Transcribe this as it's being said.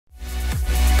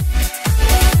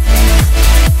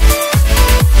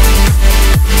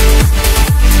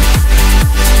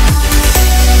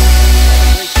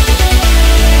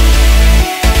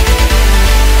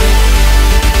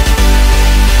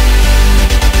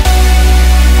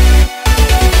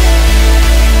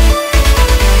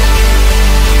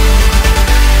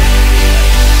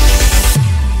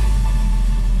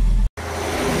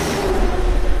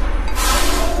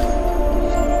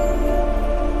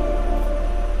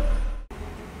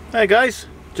Hey guys,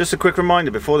 just a quick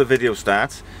reminder before the video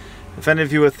starts. If any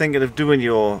of you are thinking of doing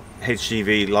your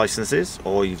HGV licenses,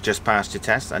 or you've just passed your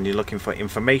test and you're looking for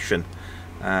information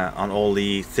on all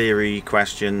the theory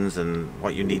questions and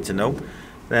what you need to know,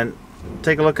 then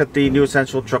take a look at the New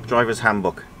Essential Truck Driver's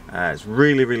Handbook. It's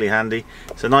really handy.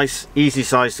 It's a nice easy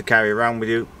size to carry around with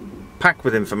you, packed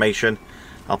with information.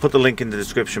 I'll put the link in the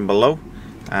description below.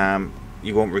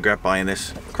 You won't regret buying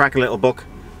this. Crack a little book.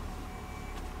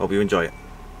 Hope you enjoy it.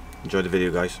 Enjoy the video,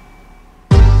 guys.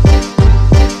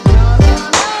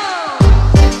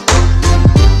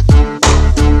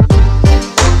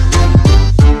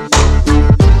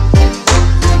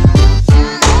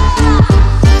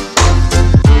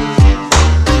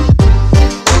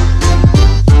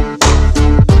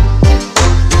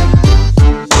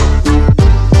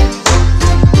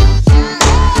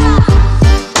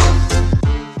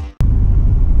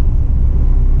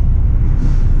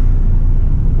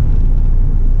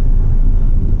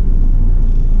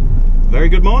 Very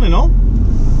good morning, all.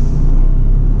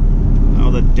 How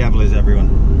the devil is everyone?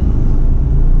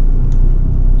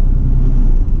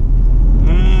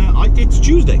 It's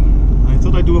Tuesday. I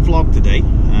thought I'd do a vlog today,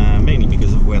 mainly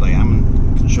because of where I am,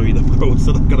 and I can show you the roads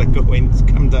that I've got to go in.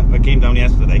 I came down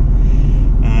yesterday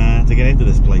to get into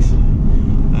this place.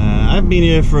 I've been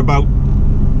here for about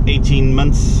 18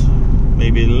 months,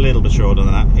 maybe a little bit shorter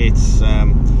than that. It's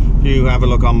if you have a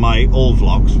look on my old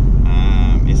vlogs,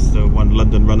 it's the one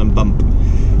London Run and Bump.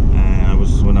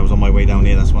 When I was on my way down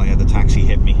here, that's when I had the taxi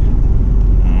hit me.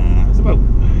 It was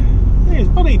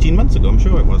about 18 months ago, I'm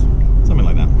sure it was, something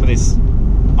like that. But it's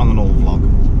on an old vlog.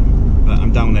 But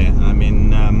I'm down there. I'm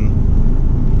in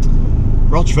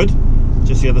Rochford,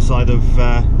 just the other side of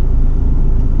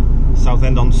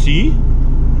Southend-on-Sea.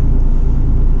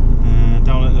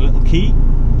 Down at a little quay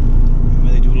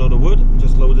where they do a load of wood.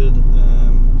 Just loaded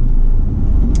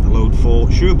a load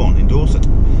for Sherborne in Dorset.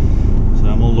 So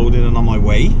I'm all loaded and on my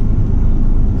way.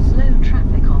 Slow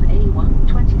traffic on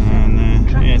A127.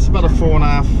 And yeah, it's about a 4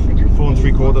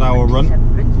 3/4 hour run.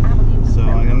 So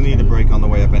I'm going to need a break on the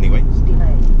way up anyway.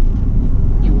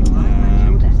 You will arrive at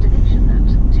your destination at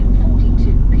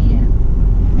 2:42 p.m.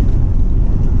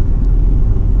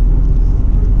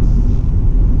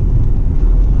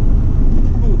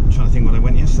 Oh, I'm trying to think when I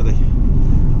went yesterday.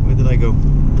 Where did I go?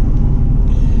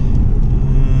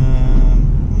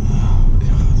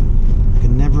 I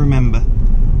can never remember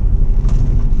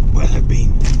where I've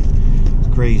been. It's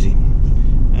crazy.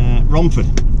 Romford.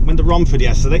 Went to Romford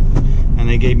yesterday, and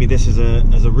they gave me this as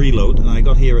a reload. And I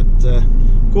got here at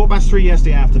 3:15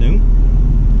 yesterday afternoon,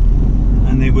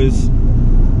 and there was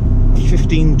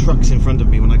 15 trucks in front of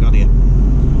me when I got here.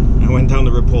 I went down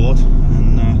to report,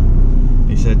 and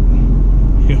he said,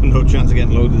 "You have no chance of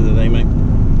getting loaded today, mate."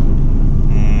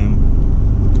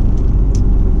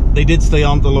 They did stay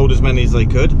on to load as many as they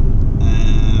could.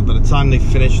 By the time they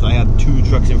finished, I had 2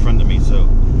 trucks in front of me, so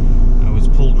I was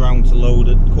pulled round to load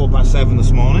at 7:15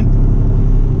 this morning.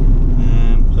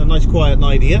 So a nice quiet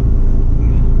night here.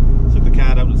 Took the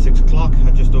card out at 6 o'clock,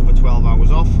 had just over 12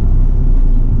 hours off.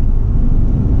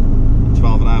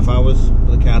 12.5 hours,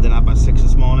 put the card in at about 6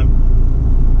 this morning.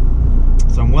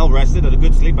 So I'm well rested, had a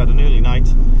good sleep, had an early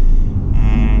night,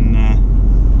 and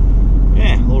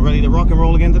yeah, all ready to rock and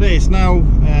roll again today. It's now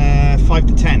 5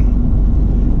 to 10.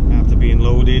 After being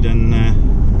loaded, and a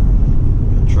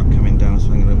truck coming down,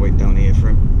 so I'm going to wait down here for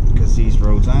him because these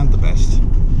roads aren't the best.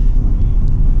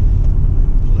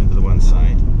 Pull into the one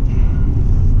side.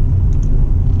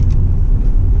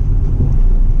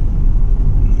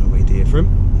 I'm going to wait here for him.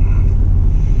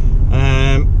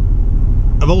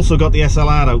 I've also got the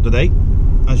SLR out today,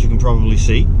 as you can probably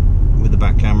see with the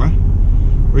back camera.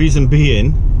 Reason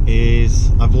being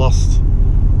is I've lost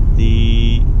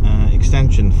the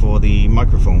extension for the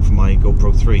microphone for my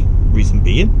GoPro 3. Reason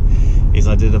being is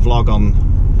I did a vlog on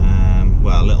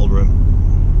well,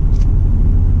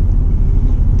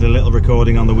 did a little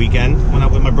recording on the weekend. Went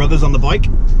out with my brothers on the bike,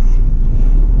 so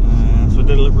I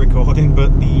did a little recording,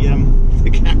 but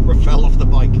the camera fell off the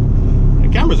bike. The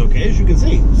camera's okay, as you can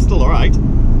see, it's still alright,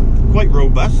 quite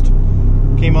robust.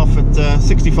 Came off at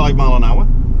 65 mile an hour.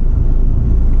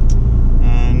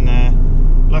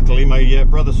 Luckily my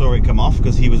brother saw it come off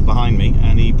because he was behind me,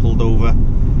 and he pulled over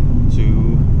to,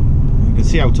 you can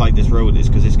see how tight this road is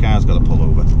because his car's got to pull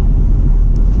over.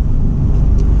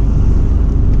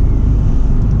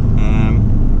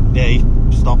 Yeah, he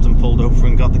stopped and pulled over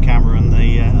and got the camera and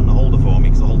the holder for me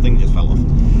because the whole thing just fell off.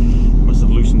 Must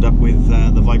have loosened up with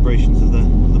the vibrations of the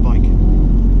bike.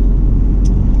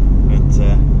 But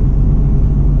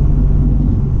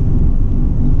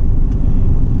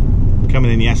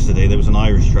coming in yesterday, there was an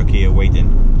Irish truck here waiting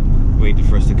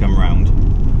for us to come round.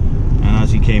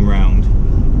 as he came round.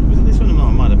 Was it this one? No,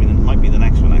 it might be the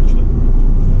next one actually.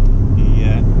 He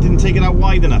didn't take it out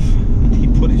wide enough, and he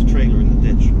put his trailer in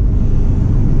the ditch.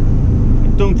 I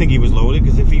don't think he was loaded,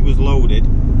 because if he was loaded,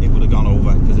 it would have gone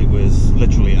over, because it was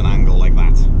literally an angle like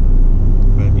that.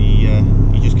 But he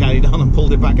just carried on and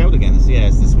pulled it back out again. It's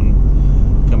this one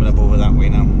coming up over that way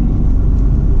now.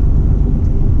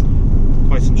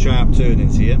 Quite some sharp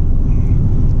turnings here.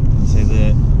 So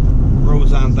the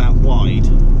roads aren't that wide.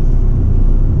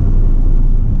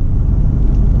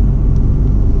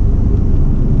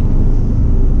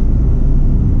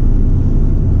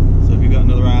 So if you've got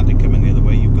another Arctic coming the other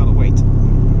way, you've got to wait.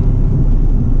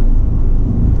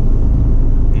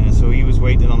 Yeah, so he was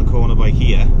waiting on the corner by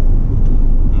here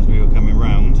as we were coming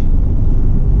round.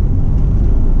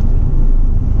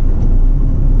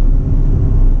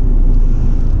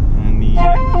 And he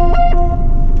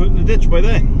put in the ditch by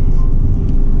there.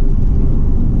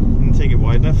 Take it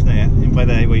wide enough there, and by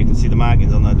there where you can see the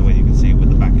markings on that, the way you can see it with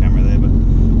the back camera there, but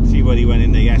see where he went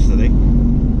in there yesterday.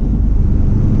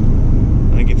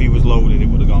 I think if he was loaded, it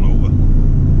would have gone over.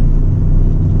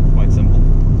 Quite simple.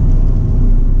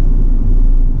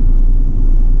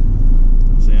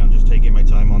 So yeah, I'm just taking my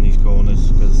time on these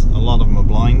corners because a lot of them are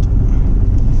blind,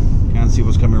 can't see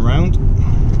what's coming around.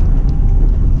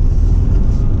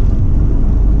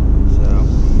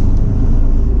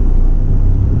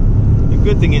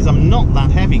 Good thing is I'm not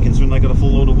that heavy considering I got a full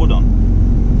load of wood on.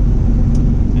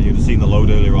 And you'd have seen the load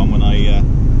earlier on when I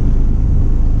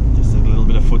just did a little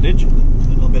bit of footage, a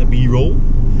little bit of B-roll.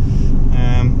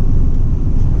 And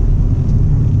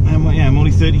yeah, I'm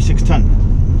only 36 ton,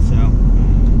 so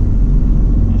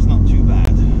it's not too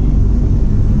bad.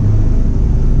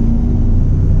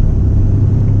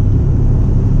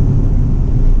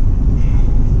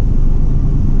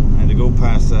 I had to go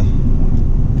past a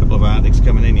couple of Arctics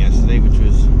coming in yesterday, which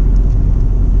was a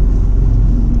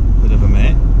bit of a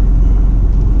mare.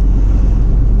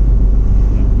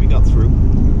 We got through.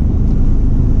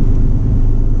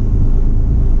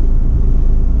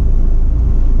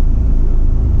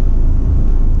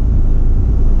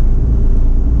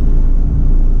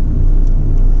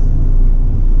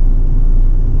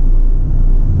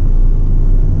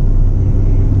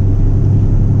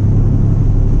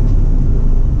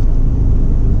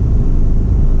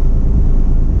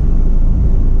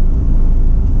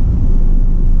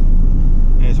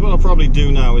 What I'll probably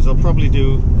do now is I'll probably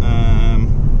do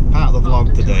part of the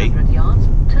vlog today, yards,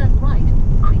 turn right,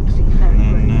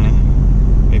 and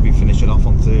then maybe finish it off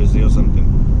on Thursday or something,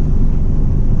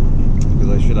 because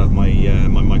I should have my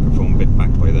my microphone bit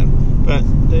back by then. But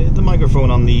the microphone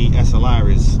on the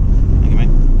SLR is, hang on a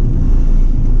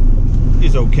minute,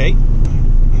 is okay.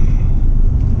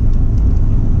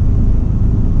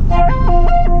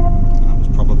 That was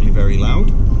probably very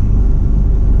loud.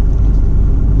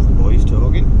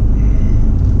 Talking.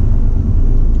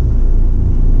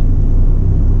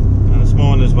 And this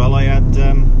morning as well I had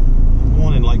a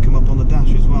warning light come up on the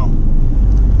dash as well.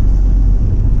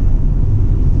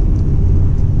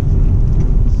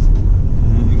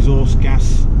 Exhaust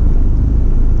gas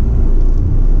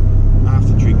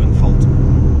after treatment fault.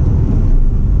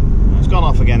 It's gone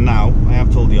off again now. I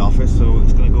have told the office, so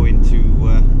it's going to go into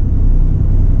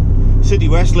City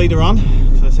West later on.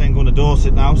 So I say I'm going to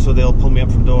Dorset now, so they'll pull me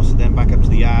up from Dorset, then back up to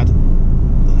the yard,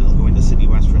 then it'll go into City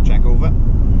West for a check over.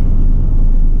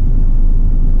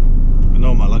 But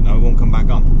no, my luck now, it won't come back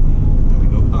on. There we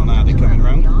go, got an Arctic coming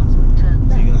round. So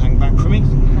you're going to hang back for me?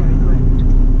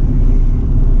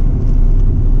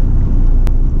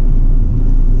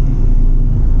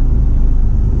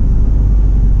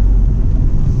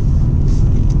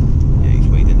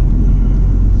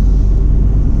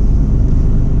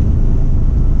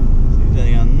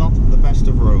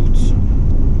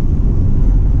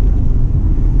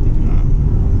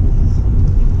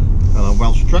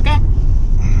 Trucker,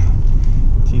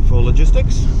 T4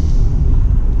 Logistics.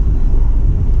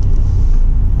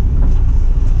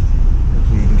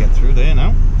 Hopefully you can get through there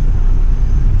now.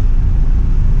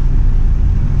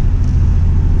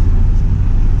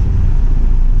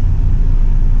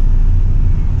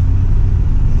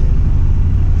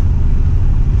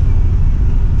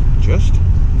 Just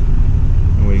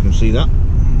where you can see that.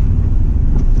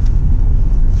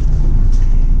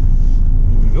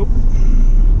 There we go.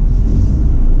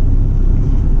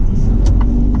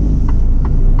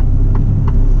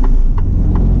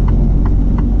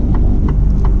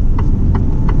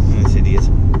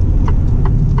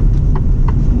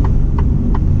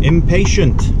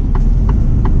 Impatient. Yeah,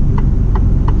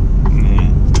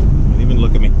 don't even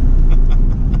look at me.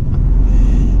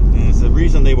 There's the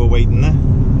reason they were waiting there.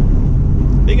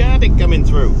 Big Arctic coming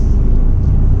through.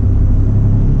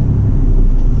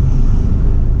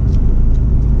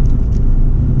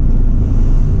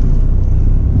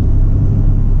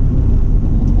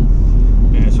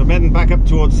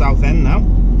 towards South End now,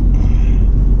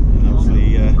 and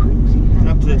obviously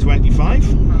up to the 25.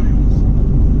 So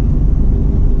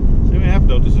we have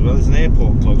noticed as well, there's an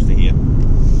airport close to here,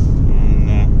 and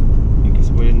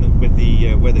because we're in with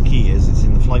the where the quay is, it's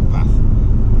in the flight path.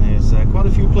 And there's quite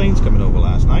a few planes coming over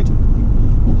last night,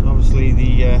 so obviously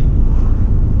the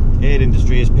air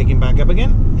industry is picking back up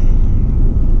again.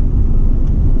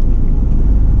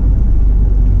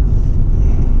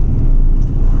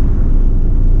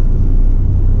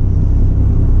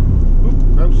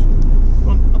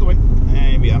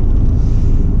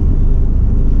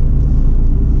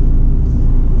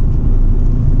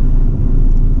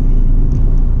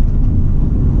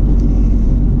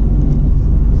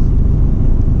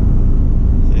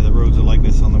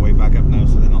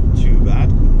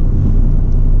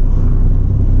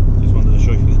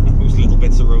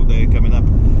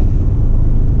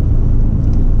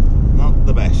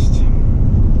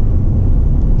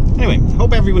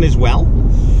 Hope everyone is well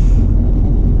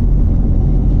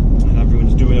and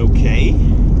everyone's doing okay.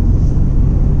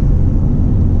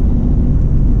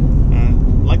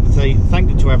 I'd like to say thank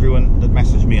you to everyone that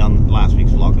messaged me on last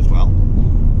week's vlog as well.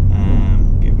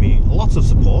 Give me lots of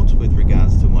support with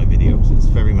regards to my videos. It's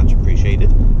very much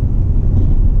appreciated.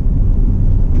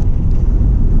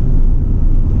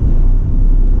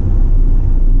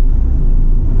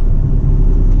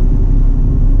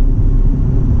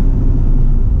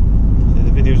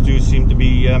 Seem to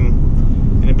be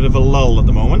in a bit of a lull at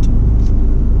the moment.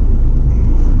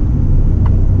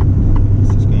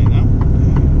 What's this going now?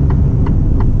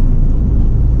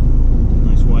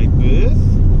 Nice wide berth.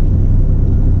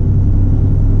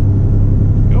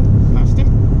 Go, past him.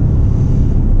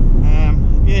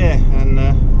 Yeah, and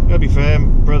gotta be fair,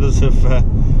 brothers have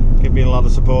given me a lot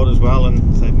of support as well, and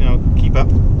said, you know, keep up,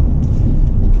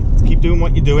 keep doing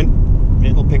what you're doing.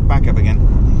 It'll pick back up again.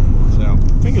 So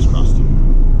fingers crossed.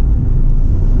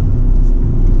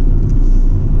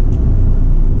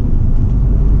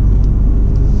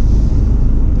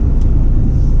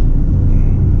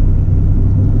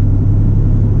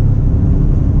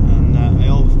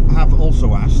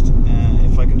 Also asked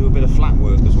if I can do a bit of flat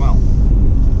work as well.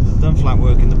 I've done flat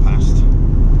work in the past, so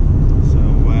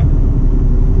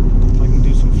if I can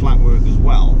do some flat work as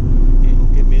well, it'll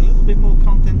give me a little bit more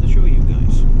content to show you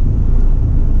guys.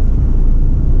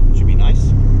 It should be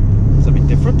nice. It's a bit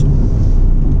different.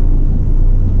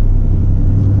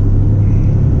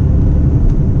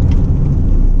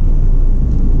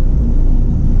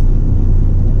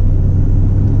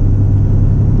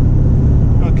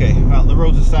 Okay, well, the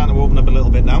roads are starting to open up a little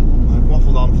bit now. I've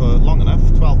waffled on for long enough,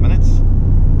 12 minutes.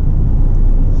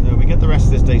 So we get the rest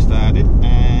of this day started,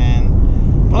 and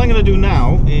what I'm going to do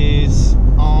now is,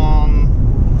 on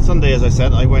Sunday, as I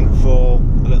said, I went for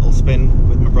a little spin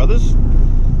with my brothers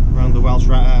around the Welsh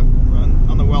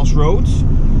on the Welsh roads.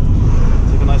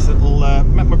 Took a nice little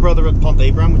met my brother at Pont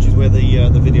Abram, which is where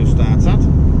the video starts at.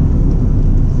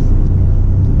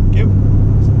 Cute.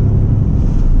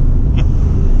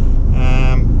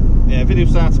 Yeah, video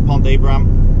starts at Pont Abram.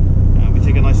 We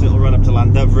take a nice little run up to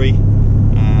Llandovery,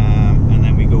 and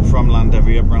then we go from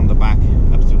Llandovery up round the back,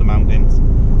 up through the mountains,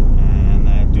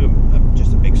 and do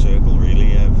just a big circle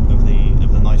really of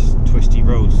the nice twisty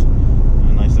roads.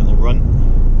 A nice little run,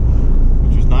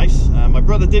 which was nice. My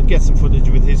brother did get some footage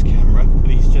with his camera, but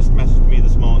he's just messaged me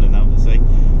this morning now to say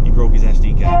he broke his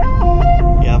SD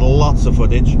card. He had lots of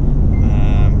footage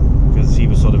because he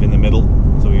was sort of in the middle.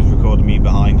 So he was recording me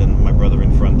behind and my brother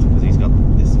in front, because he's got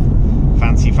this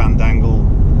fancy Fandangle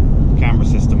camera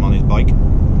system on his bike.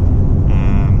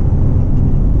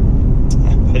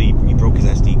 But he broke his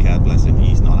SD card, bless him.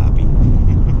 He's not happy.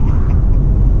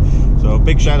 So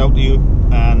big shout out to you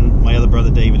and my other brother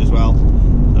David as well.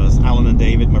 There's Alan and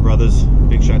David, my brothers.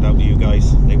 Big shout out to you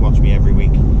guys. They watch me every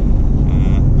week.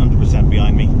 100%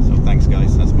 behind me. So thanks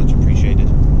guys, that's much appreciated.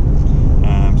 So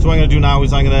what I'm going to do now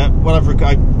is I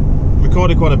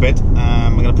recorded quite a bit.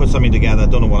 I'm going to put something together.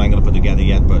 Don't know what I'm going to put together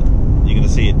yet, but you're going to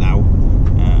see it now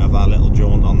of our little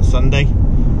jaunt on Sunday.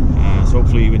 So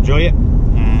hopefully you enjoy it,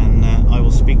 and I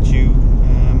will speak to you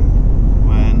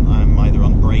when I'm either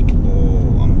on break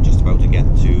or I'm just about to get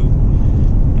to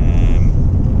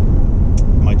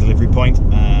my delivery point.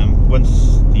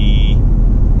 Once the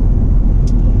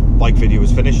bike video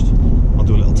is finished, I'll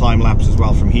do a little time lapse as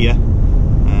well from here,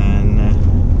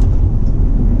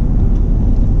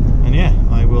 and yeah,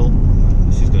 I will.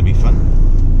 This is going to be fun.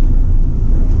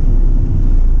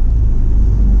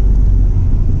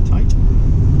 Tight.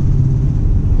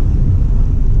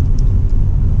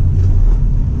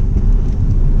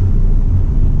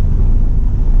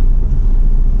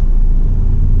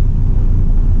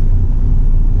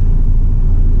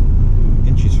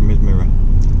 Inches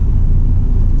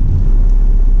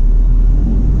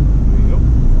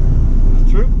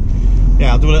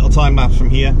do a little time lapse from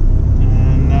here,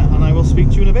 and I will speak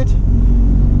to you in a bit.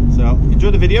 So enjoy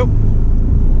the video,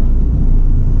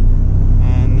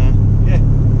 and yeah,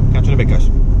 catch you in a bit, guys.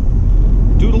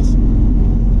 Doodles.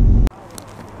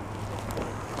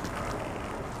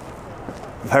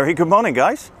 Very good morning,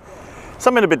 guys.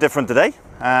 Something a bit different today.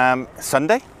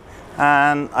 Sunday,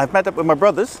 and I've met up with my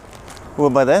brothers who are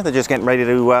by there. They're just getting ready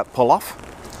to pull off.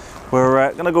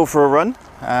 We're going to go for a run.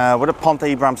 We're at Pont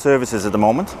Abram Services at the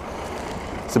moment.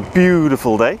 It's a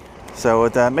beautiful day, so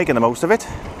we're making the most of it.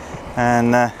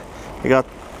 And we got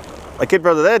my kid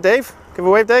brother there, Dave. Give a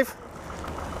wave, Dave.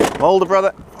 My older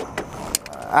brother,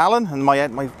 Alan, and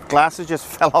my glasses just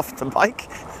fell off the bike.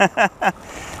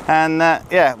 And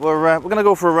yeah, we're going to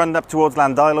go for a run up towards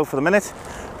Landilo for the minute.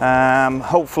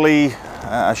 Hopefully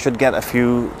I should get a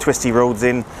few twisty roads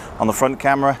in on the front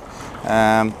camera.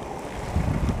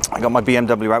 I got my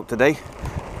BMW out today.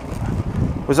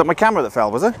 Was that my camera that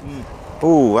fell, was it?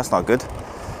 Oh, that's not good.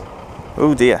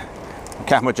 Oh dear, the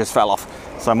camera just fell off.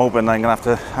 So I'm hoping I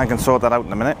can sort that out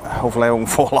in a minute. Hopefully I won't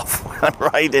fall off when I'm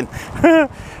riding.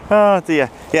 Oh dear.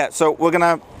 Yeah, so we're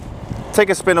gonna take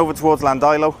a spin over towards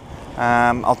Landilo.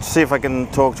 I'll see if I can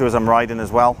talk to you as I'm riding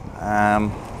as well,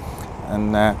 and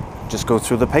just go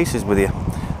through the paces with you.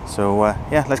 So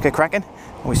yeah, let's get cracking,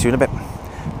 and we'll see you in a bit.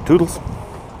 Toodles.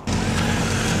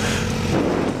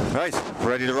 Right,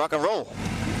 ready to rock and roll.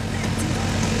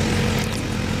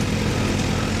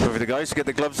 Over the guys to get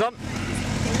the gloves on.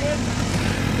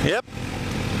 Yep.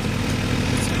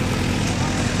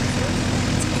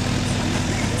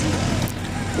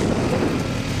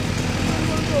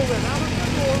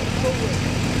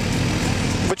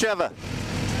 Whichever.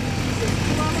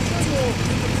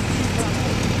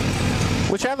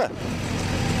 Whichever.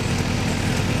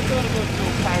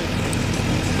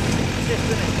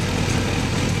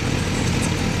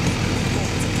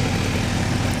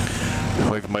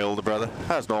 Away from my older brother,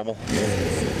 as normal.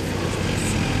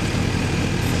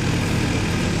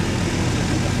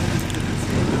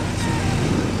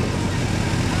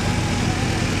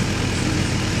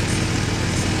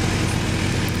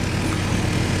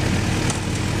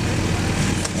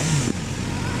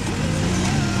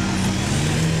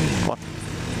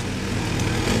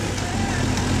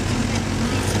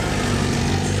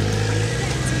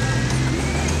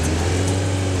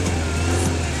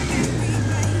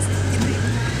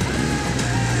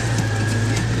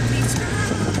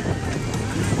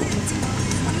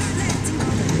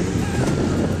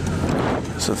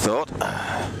 So thought,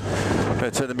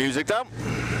 let's turn the music down.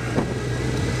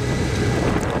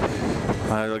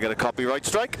 I'll get a copyright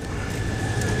strike.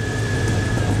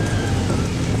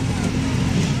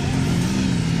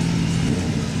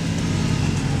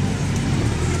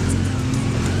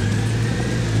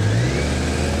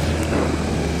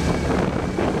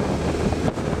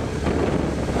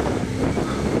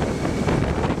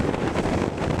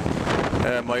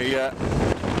 My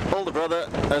older brother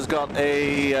has got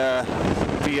a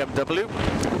BMW.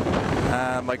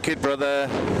 My kid brother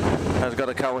has got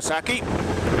a Kawasaki.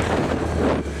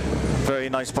 Very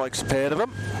nice bikes, a pair of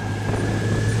them.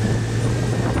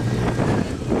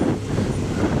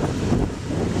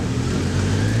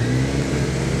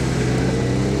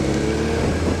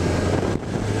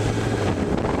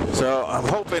 So I'm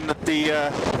hoping that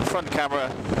the front camera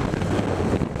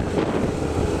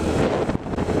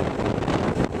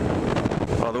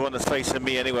the one that's facing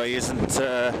me anyway isn't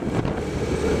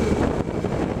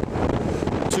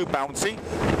too bouncy.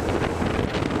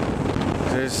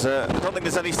 I don't think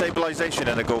there's any stabilisation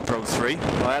in a GoPro 3.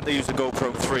 I had to use the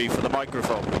GoPro 3 for the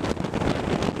microphone.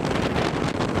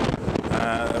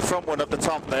 The front one up the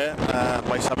top there,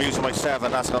 I'm using my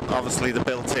 7, that's got obviously the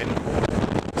built-in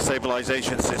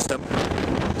stabilisation system.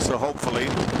 So hopefully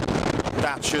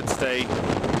that should stay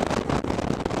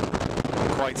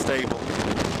quite stable.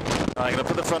 I'm going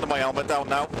to put the front of my helmet down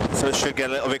now, so it should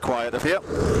get a little bit quieter here.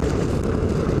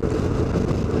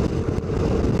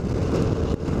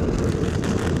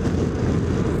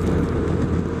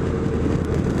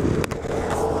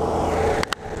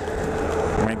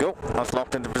 There we go, that's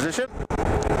locked into position.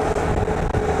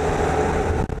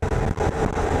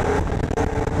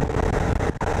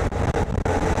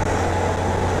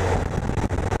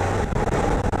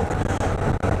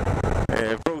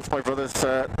 Both my brothers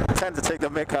tend to take the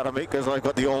mick out of me because I've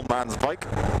got the old man's bike.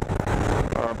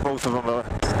 Both of them are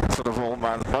sort of old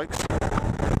man's bikes.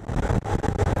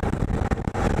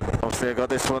 Obviously I got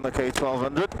this one, the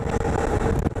K1200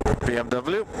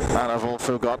 BMW, and I've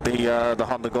also got the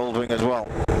Honda Goldwing as well.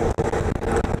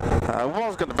 I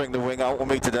was going to bring the wing out with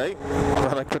me today,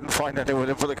 but I couldn't find anyone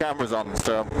to put the cameras on,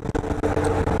 so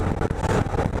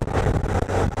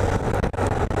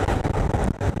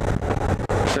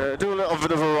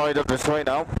bit of a ride up this way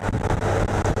now,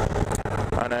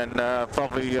 and then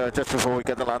probably just before we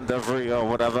get to Llandovery or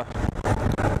whatever.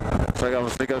 So I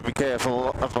obviously got to be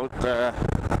careful about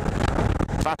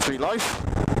battery life.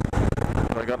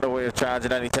 I got no way of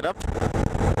charging anything up.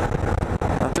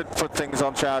 I did put things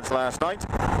on charge last night,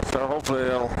 so hopefully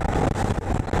it'll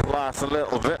last a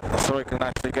little bit so I can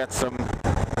actually get some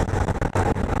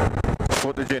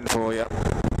footage in for you.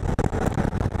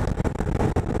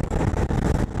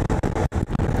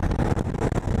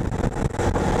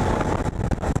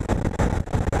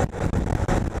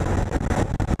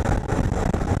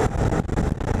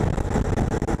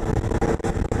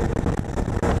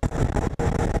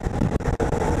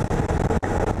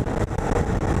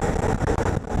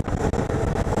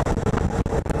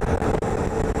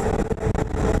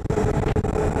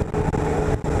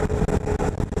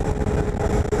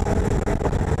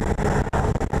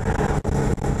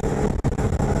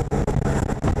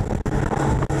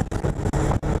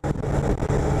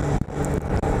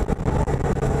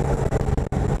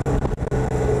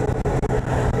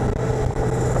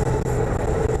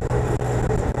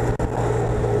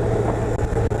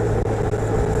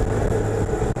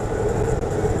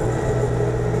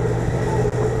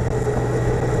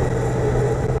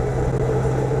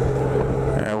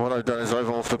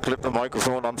 Clip the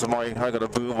microphone onto I got a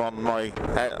boom on my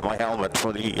helmet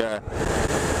for the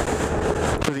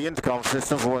intercom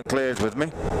system for when Claire's with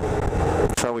me.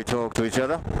 So we talk to each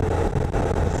other.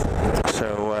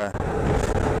 So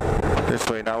this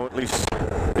way now at least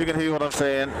you can hear what I'm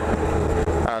saying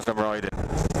as I'm riding.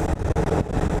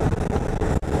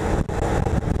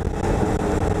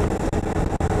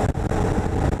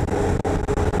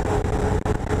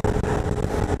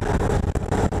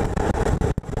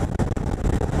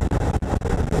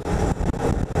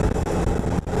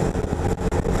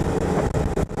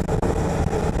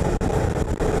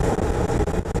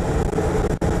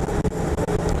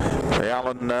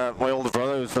 My older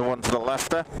brother, who's the one to the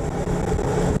left there,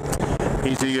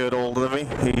 he's a year older than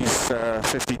me. He's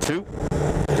 52,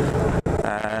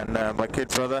 and my kid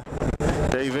brother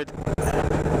David,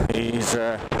 he's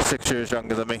 6 years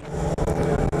younger than me.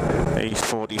 He's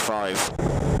 45.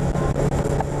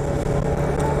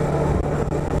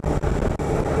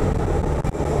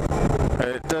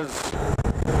 It does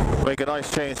make a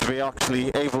nice change to be actually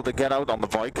able to get out on the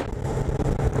bike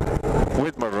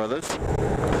with my brothers.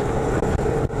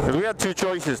 We had two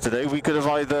choices today. We could have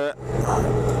either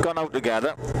gone out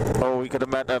together or we could have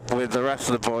met up with the rest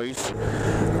of the boys.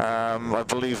 I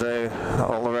believe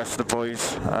all the rest of the boys,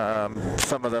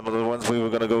 some of them are the ones we were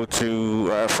going to go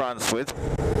to France with.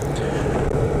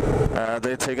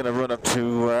 They're taking a run up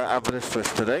to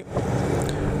Aberystwyth today.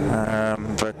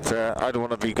 But I don't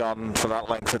want to be gone for that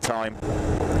length of time.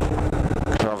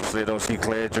 Obviously I don't see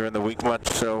Claire during the week much,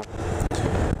 so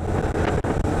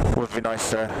it would be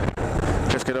nice to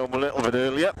just get home a little bit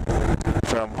earlier.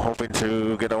 So I'm hoping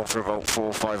to get home for about 4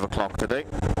 or 5 o'clock today,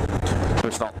 so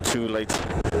it's not too late.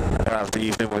 I'll have the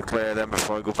evening with Claire then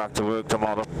before I go back to work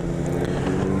tomorrow.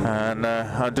 And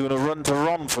I'm doing a run to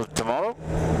Ron for tomorrow.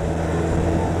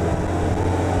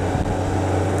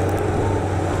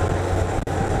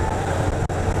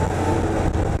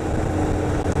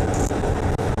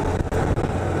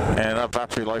 And that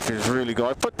battery life is really good.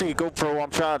 I put the GoPro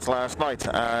on charge last night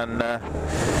and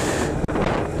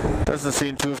doesn't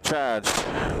seem to have charged.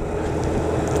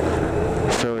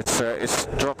 So it's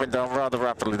dropping down rather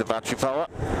rapidly, the battery power.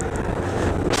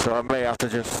 So I may have to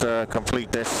just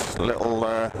complete this little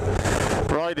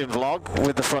riding vlog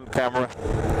with the front camera.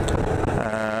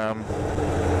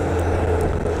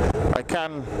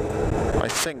 I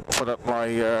think put up my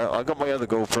I got my other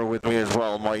GoPro with me as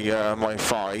well, my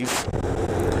 5,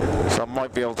 so I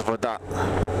might be able to put that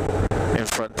in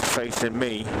front facing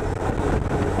me,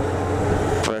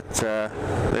 but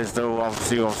there's no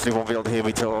obviously won't be able to hear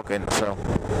me talking, so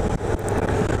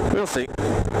we'll see.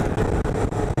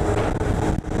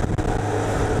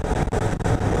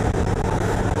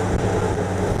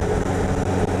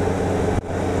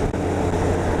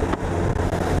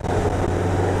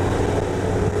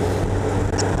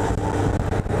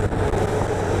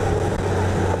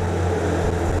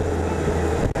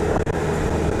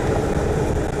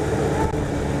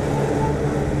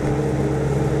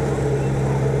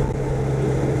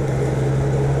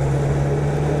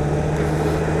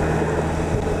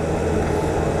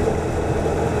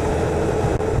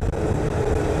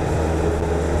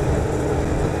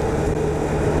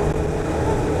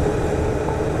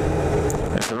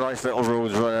 Nice little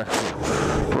roads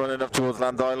running up towards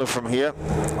Llandovery from here,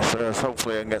 so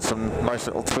hopefully I can get some nice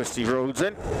little twisty roads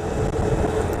in.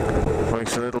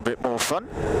 Makes it a little bit more fun.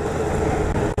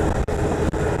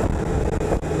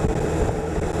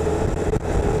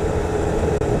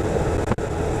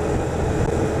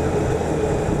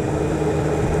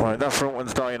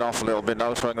 showing off a little bit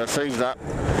now, so I'm going to save that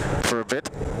for a bit.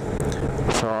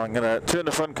 So I'm going to turn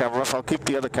the front camera off. I'll keep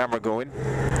the other camera going.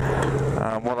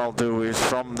 And what I'll do is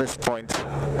from this point,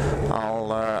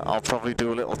 I'll probably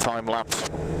do a little time lapse,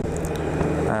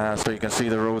 so you can see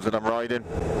the roads that I'm riding.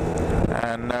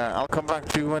 And I'll come back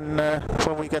to you when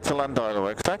we get to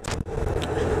Landilo, expect.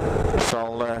 So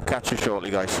I'll catch you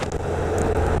shortly, guys.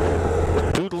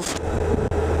 Doodles.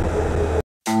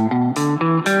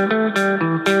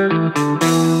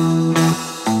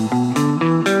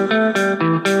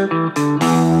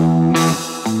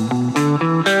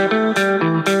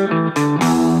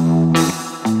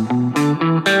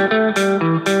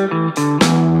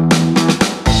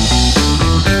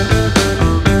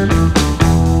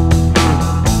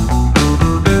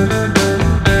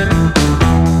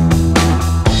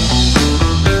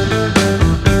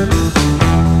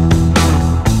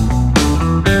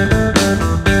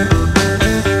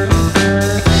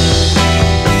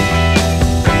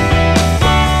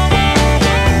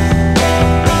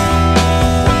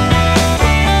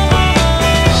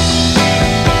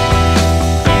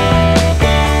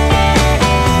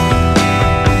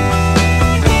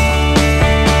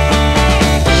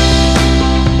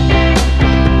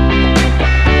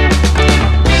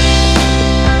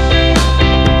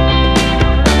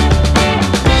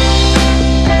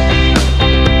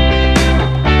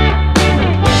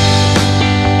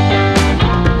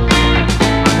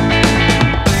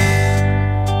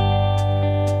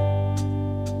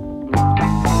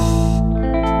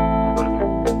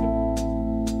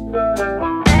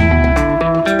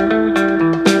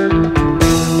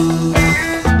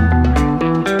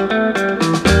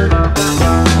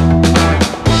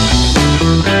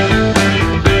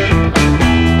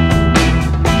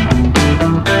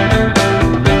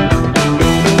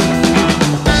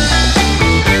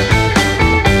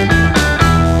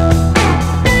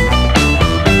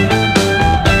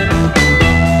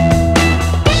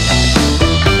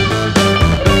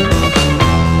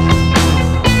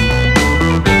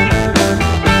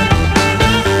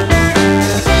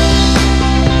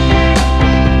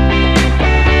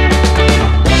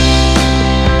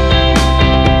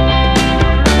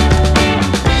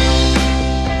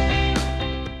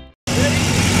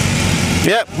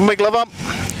 Yeah, big love on.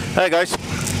 Hey guys.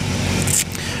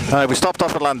 We stopped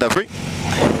off at Landovry.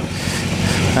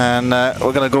 And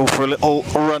we're going to go for a little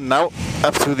run now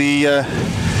up to the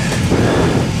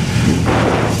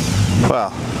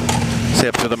well, say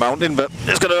up to the mountain, but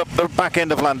it's going to up the back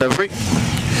end of Landovry.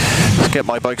 Let's get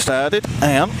my bike started.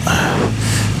 Hang on.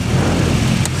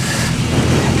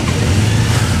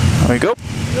 There we go.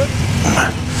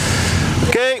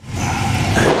 Okay.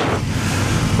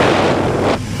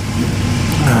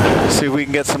 See if we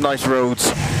can get some nice roads.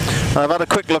 I've had a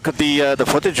quick look at the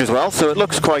footage as well, so it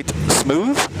looks quite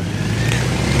smooth.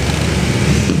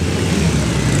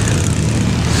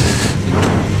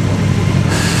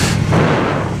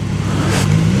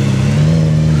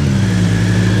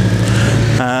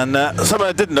 And something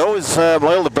I didn't know is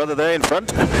my older brother there in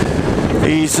front.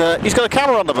 He's got a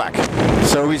camera on the back,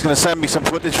 so he's going to send me some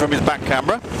footage from his back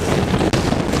camera.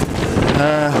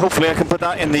 Hopefully I can put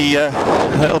that in the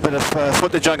little bit of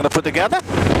footage I'm going to put together.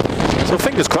 So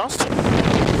fingers crossed.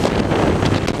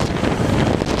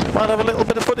 Might have a little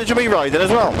bit of footage of me riding as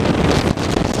well.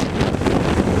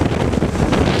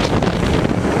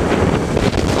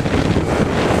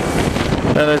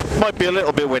 And it might be a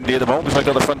little bit windy at the moment because I've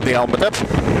got the front of the helmet up.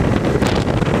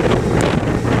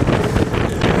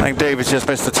 I think David's just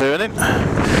missed the turning.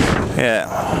 Yeah.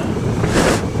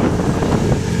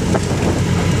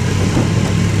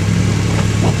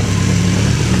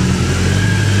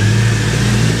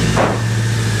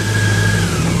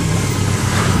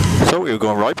 So we were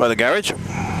going right by the garage.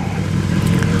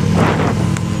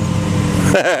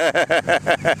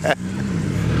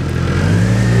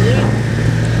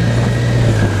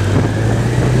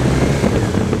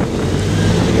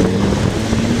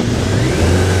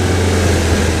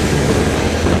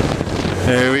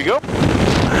 There we go.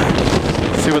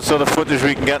 See what sort of footage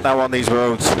we can get now on these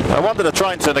roads. I wanted to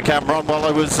try and turn the camera on while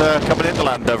I was coming into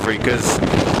Landovry because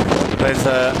there's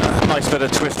a nice bit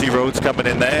of twisty roads coming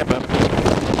in there, but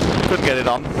couldn't get it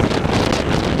on.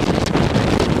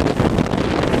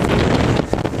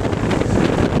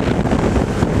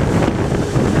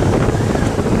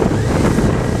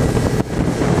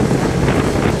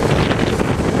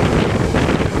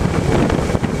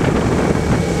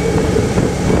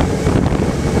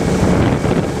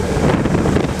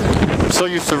 So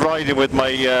used to riding with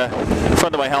my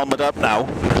front of my helmet up now,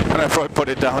 and if I put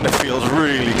it down it feels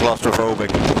really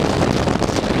claustrophobic.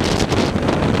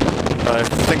 I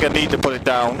think I need to put it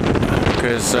down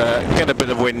because get a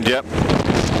bit of wind yet.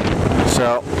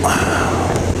 So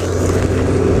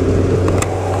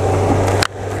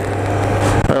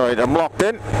alright, I'm locked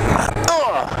in.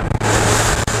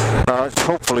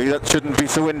 Hopefully that shouldn't be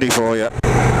so windy for you.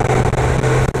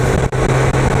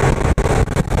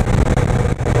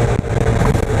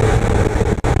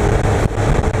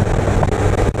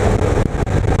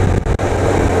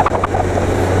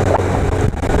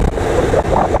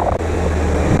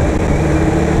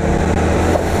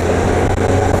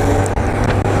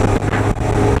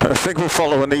 I think we're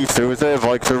following these two, as their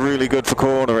bikes are really good for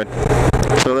cornering,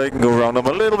 so they can go around them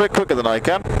a little bit quicker than I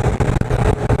can.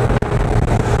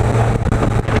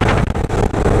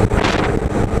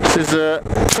 This is a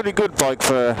pretty good bike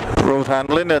for road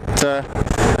handling. At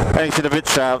anything a bit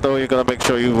sharp though, you've got to make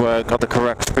sure you've got the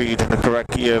correct speed and the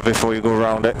correct gear before you go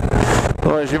around it,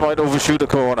 otherwise you might overshoot a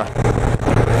corner.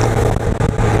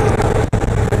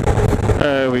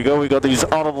 There we go, we got these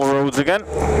horrible roads again.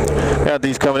 We had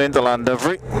these coming into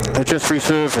Llandovery. I just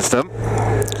resurfaced them.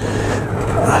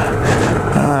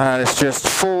 And it's just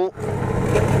full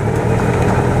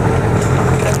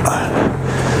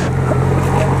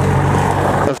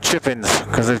of chip-ins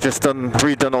because they've just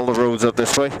redone all the roads up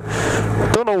this way.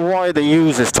 Don't know why they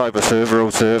use this type of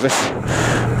road service.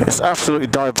 It's absolutely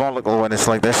diabolical when it's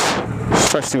like this,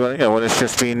 especially when, you know, when it's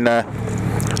just been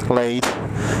laid.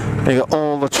 You got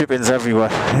all the chip-ins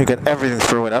everywhere. You get everything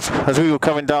thrown up. As we were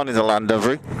coming down into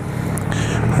Llandovery,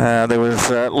 there was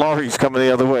lorries coming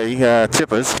the other way,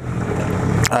 tippers,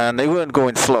 and they weren't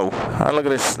going slow. And look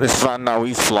at this van now,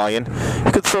 he's flying.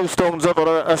 You could throw stones up at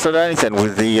us at anything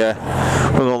with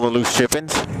all the loose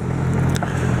chip-ins.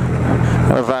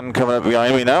 A van coming up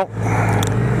behind me now.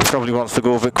 Probably wants to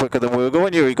go a bit quicker than we're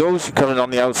going. Here he goes, coming on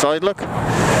the outside, look.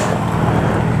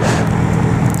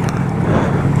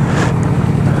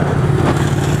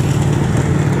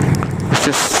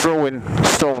 Just throwing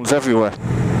stones everywhere.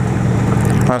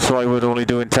 That's why we're only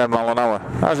doing 10 mile an hour,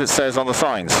 as it says on the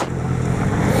signs.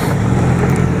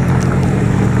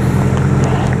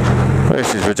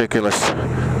 This is ridiculous.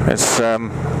 It's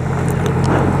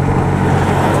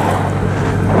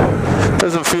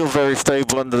doesn't feel very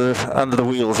stable under the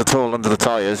wheels at all, under the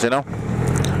tyres, you know.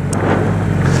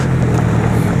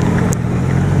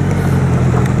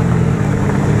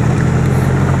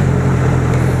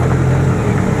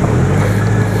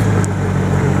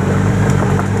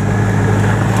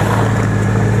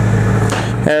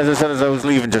 As I said, as I was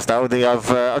leaving just now,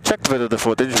 I've checked a bit of the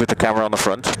footage with the camera on the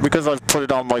front. Because I've put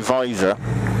it on my visor,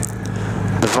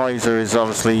 the visor is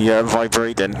obviously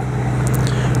vibrating,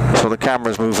 so the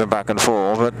camera's moving back and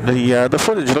forth, but the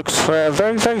footage looks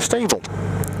very, very stable.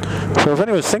 So if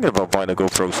anyone's thinking about buying a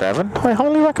GoPro 7, I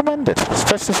highly recommend it,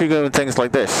 especially if you're doing things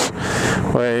like this,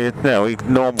 where, you know, in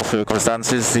normal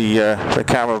circumstances the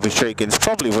camera will be shaking. It's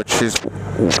probably which is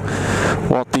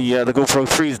what the GoPro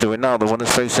 3 is doing now, the one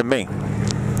that's facing me.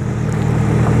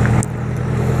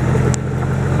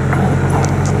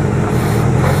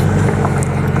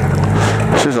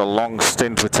 This is a long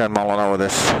stint with 10 mile an hour,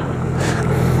 this.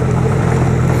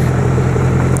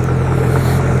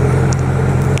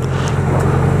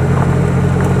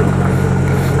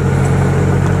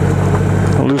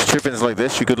 Loose chip-ins like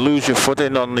this, you could lose your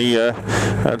footing on the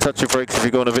touch your brakes if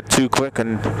you're going a bit too quick,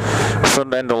 and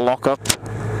front end will lock up.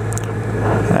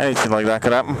 Anything like that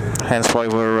could happen. Hence why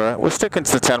we're sticking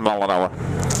to the 10 mile an hour.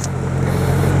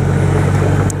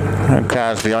 And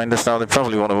cars behind us now, they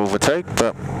probably want to overtake,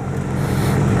 but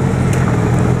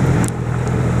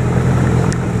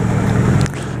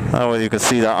well, you can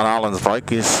see that on Alan's bike.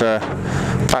 His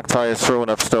back tyre's throwing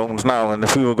up stones now, and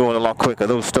if we were going a lot quicker,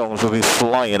 those stones would be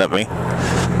flying at me.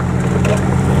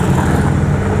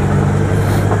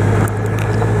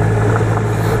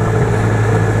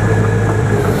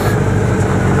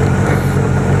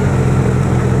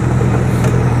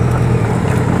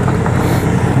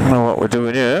 Know what we're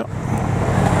doing here.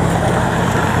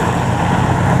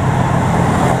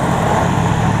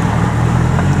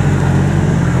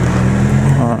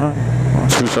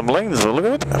 Through some lanes, look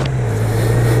at it.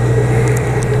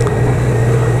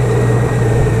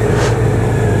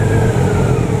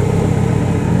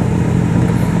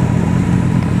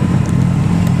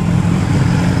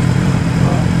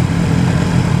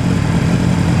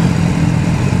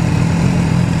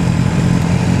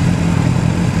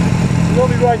 We'll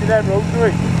be riding that road, do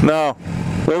we? No.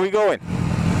 Where are we going?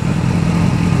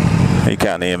 He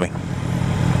can't hear me.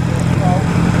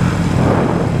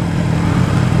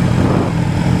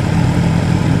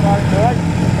 Right.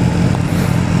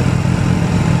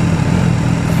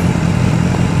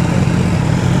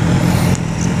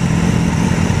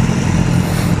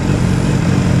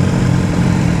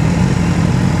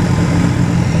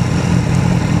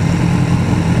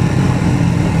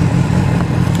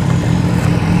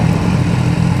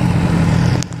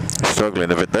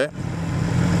 struggling a bit there.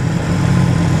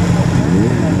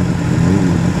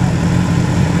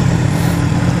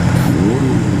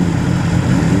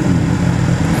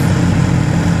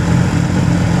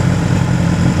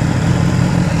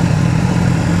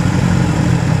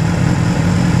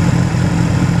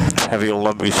 Heavy old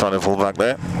lumpy trying to pull back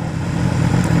there.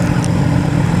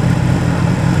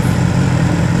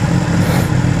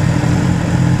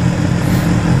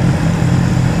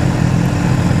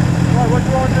 Right, what do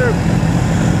you want to do?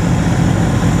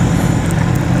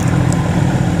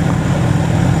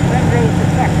 Then goes the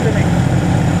track spinning.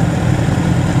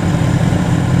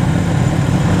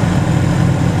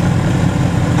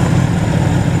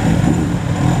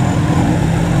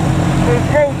 Those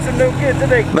roads are no good, are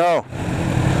they? No.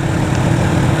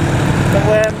 So I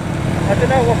don't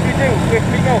know what we do. Where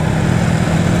can we go?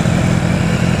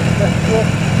 Let's go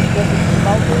to the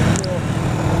mountains or...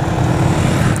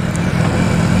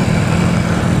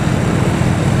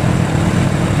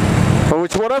 Well,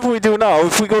 whatever we do now,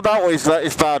 if we go that way,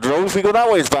 it's bad road. If we go that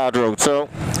way, it's bad road. So,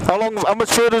 how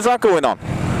much further is that going on? I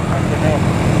don't know.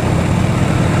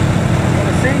 You want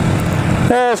to see?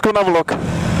 Yeah, let's go and have a look.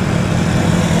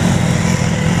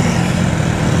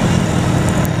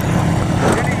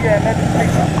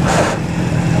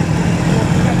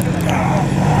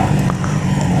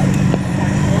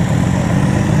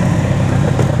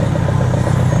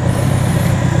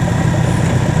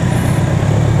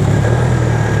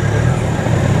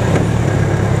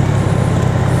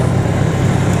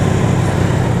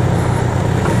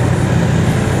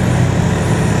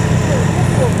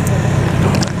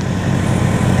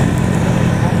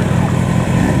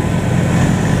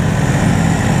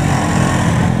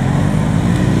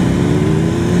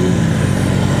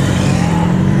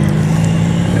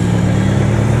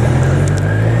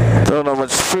 Don't know how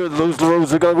much further those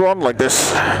roads are going to go on like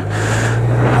this.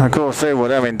 Of course, they were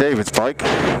them in David's bike.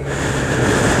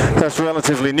 That's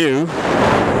relatively new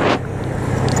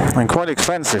and quite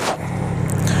expensive.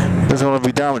 Doesn't want to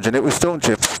be damaging it with stone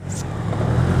chips.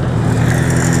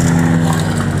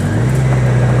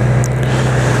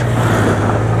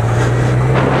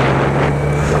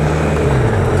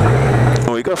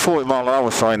 Well, we got a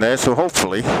 40-mile-an-hour sign there, so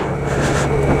hopefully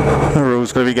the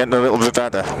road's going to be getting a little bit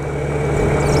better.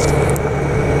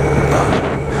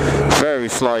 Very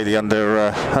slidey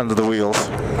under the wheels.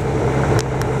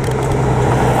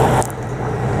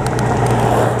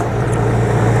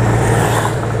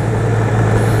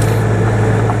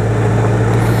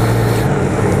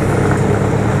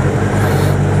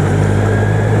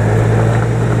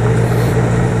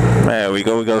 There we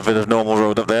go, we got a bit of normal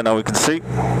road up there now we can see.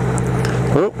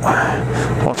 Oh,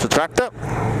 what's the tractor?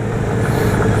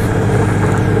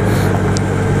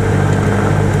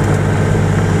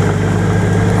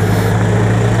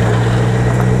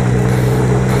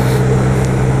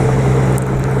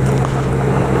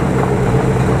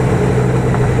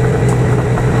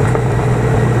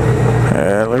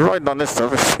 Riding on this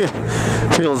stuff, it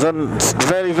feels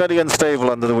very, very unstable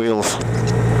under the wheels.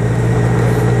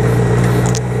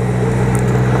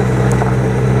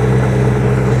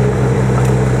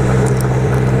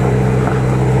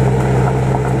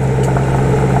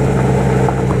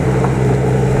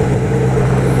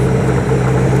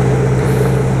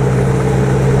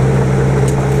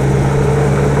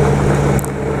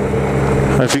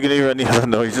 If you can hear any other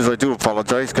noises, I do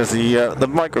apologise because the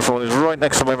microphone is right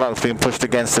next to my mouth being pushed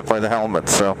against it by the helmet,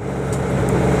 so...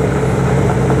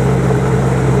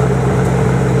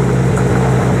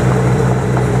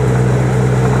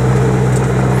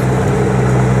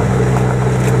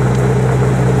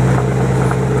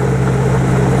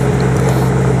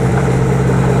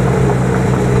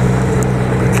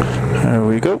 There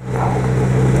we go.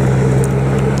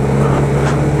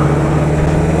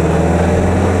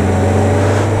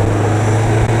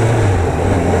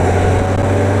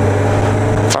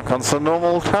 On some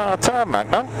normal car tarmac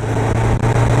now.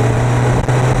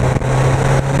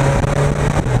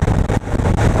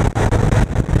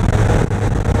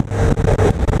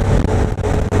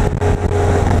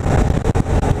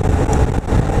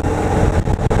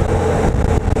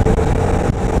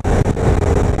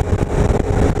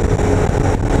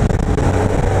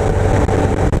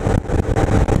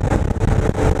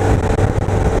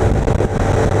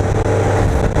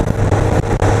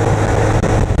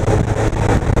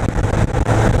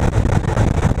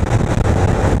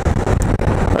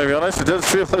 To be honest, it does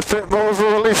feel a bit more of a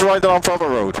relief riding on proper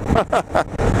road.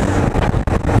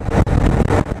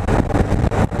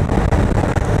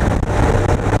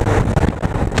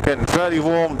 It's getting very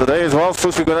warm today as well. It's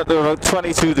supposed to be going up to about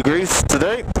 22 degrees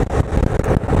today.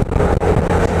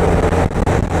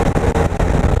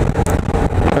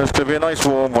 It's going to be a nice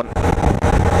warm one.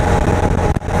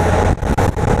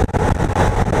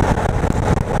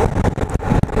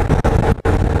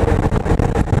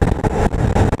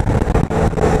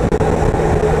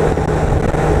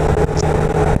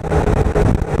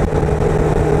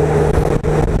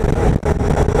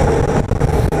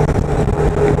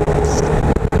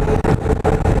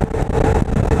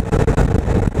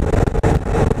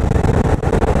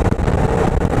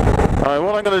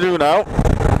 What I'm going to do now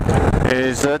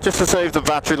is just to save the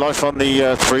battery life on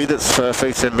the 3 that's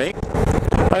facing me,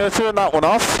 I'm going to turn that one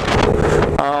off.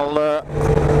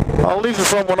 I'll leave the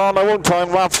front one on. I won't time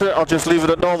lapse it. I'll just leave it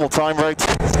at normal time rate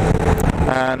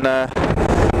and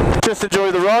just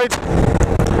enjoy the ride.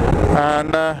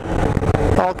 And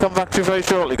I'll come back to you very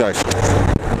shortly, guys.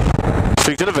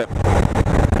 Speak to you in a bit.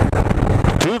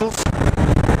 Toodles.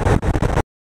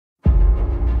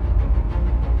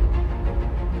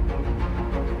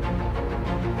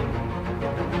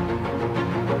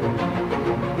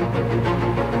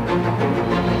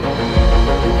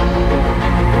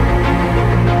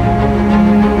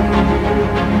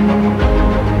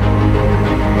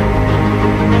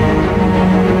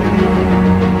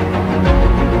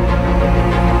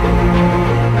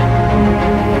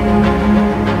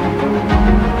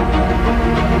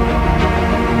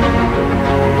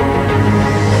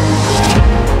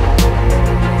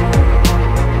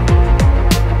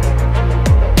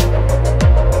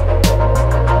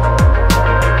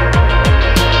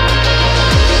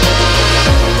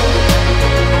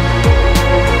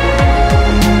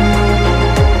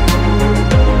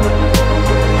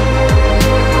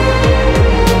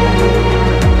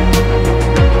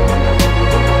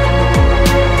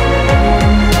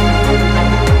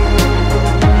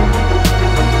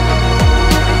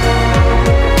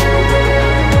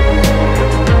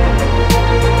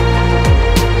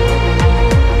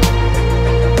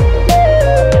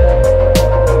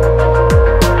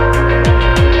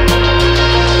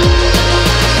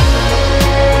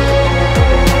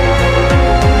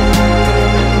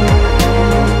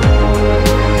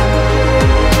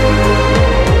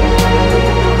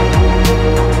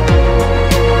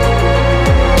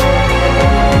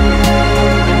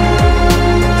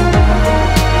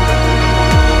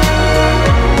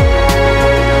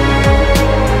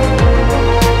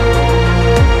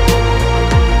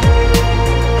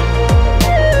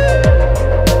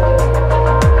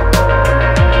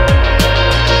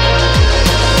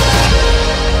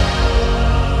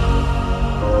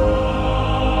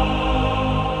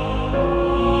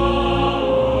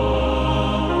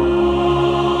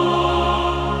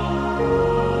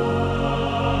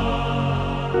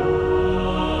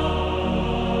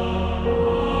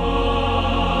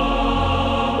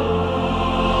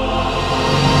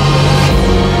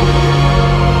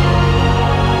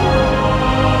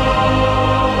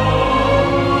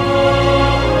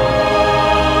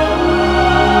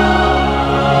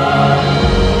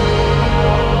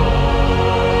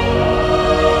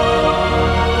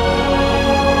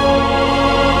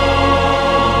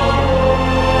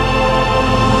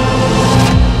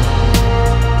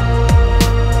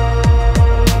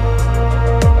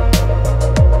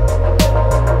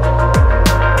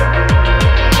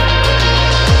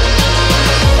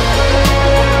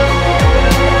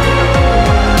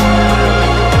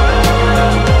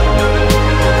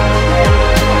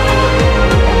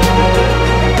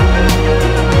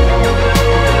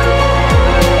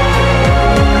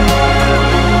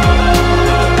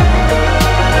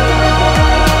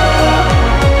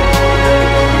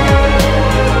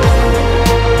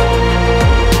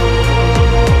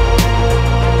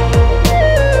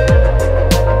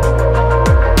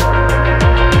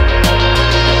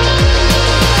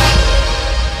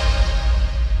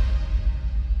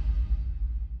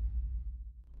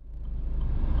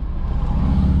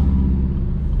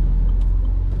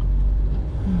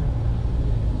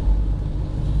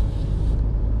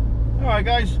 Alright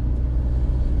guys,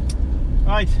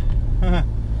 right,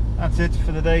 that's it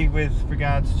for the day with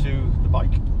regards to the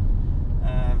bike.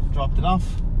 Dropped it off,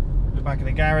 put it back in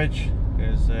the garage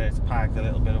because it's parked a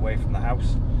little bit away from the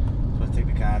house, so I take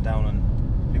the car down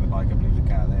and pick the bike up, leave the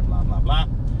car there, blah blah blah.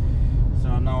 So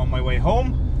I'm now on my way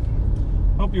home.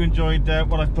 Hope you enjoyed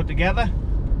what I've put together.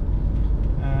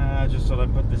 Just thought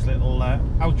I'd put this little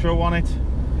outro on it,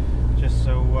 just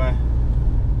so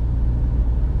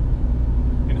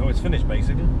you know it's finished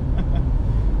basically.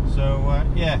 So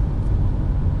yeah,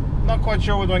 not quite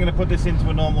sure whether I'm going to put this into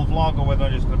a normal vlog or whether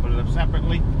I'm just going to put it up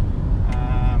separately.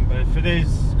 But if it is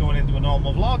going into a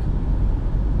normal vlog,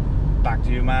 back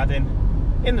to you Martin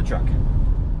in the truck.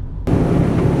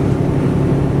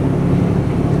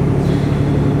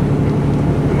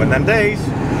 One of them days.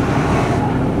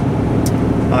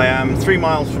 I am 3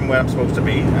 miles from where I'm supposed to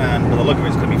be, and by the look of it,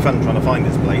 it's going to be fun trying to find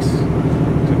this place.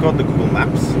 So I've got the Google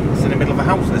Maps. It's in the middle of a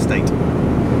housing estate.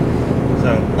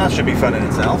 So that should be fun in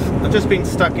itself. I've just been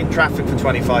stuck in traffic for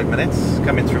 25 minutes,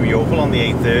 coming through Yeovil on the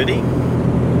A30.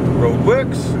 Road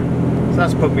works. So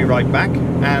that's put me right back,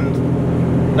 and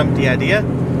numpty idea.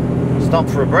 Stopped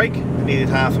for a break. I needed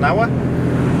half an hour.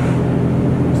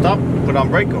 Stop, put on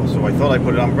brake, or so I thought I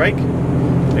put it on brake.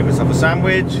 Made myself a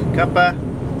sandwich, cuppa,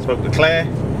 spoke to Claire,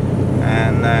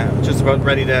 and just about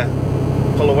ready to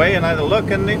pull away, and I had a look,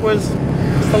 and it was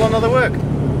still on other work.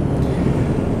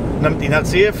 Numpty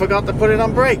nuts here, forgot to put it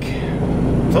on brake.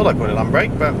 Thought I put it on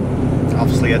brake, but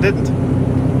obviously I didn't.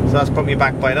 So that's put me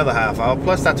back by another half hour,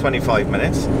 plus that 25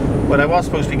 minutes, when I was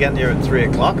supposed to be getting here at 3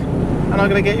 o'clock, and I'm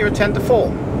going to get here at 10 to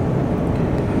 4.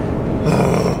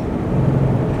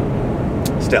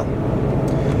 Still,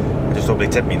 I just hope they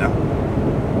tip me now.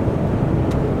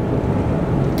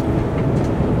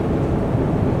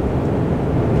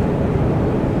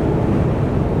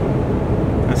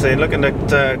 I say, looking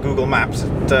at Google Maps,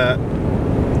 the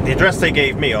address they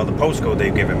gave me, or the postcode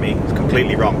they've given me, is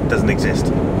completely wrong. It doesn't exist.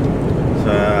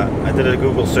 So I did a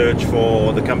Google search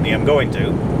for the company I'm going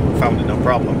to, found it no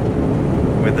problem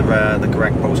with the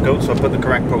correct postcode, so I put the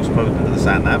correct postcode into the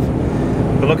sat nav.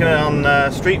 But looking at it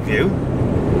on Street View,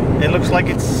 it looks like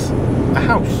it's a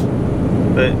house,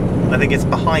 but I think it's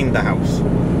behind the house.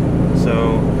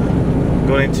 So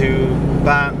going into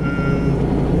Barton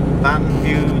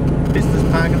View Business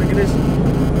Park, I think it is.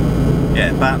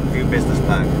 Yeah, Barton View Business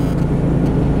Park.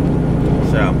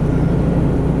 So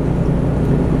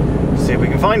see if we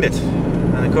can find it.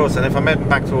 And of course, and if I'm heading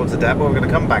back towards the depot, we're going to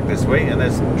come back this way, and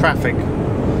there's traffic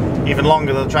even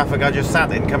longer than the traffic I just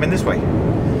sat in coming this way.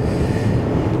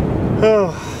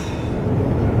 Oh.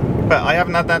 But I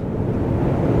haven't had that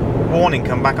warning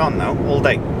come back on now all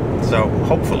day, so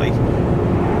hopefully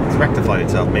it's rectified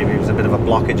itself. Maybe it was a bit of a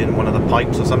blockage in one of the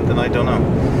pipes or something, I don't know.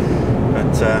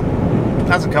 But it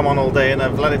hasn't come on all day, and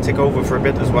I've let it tick over for a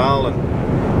bit as well, and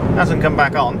hasn't come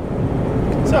back on.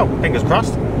 So fingers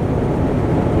crossed.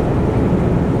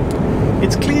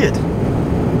 It's cleared.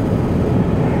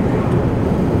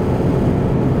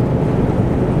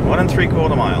 1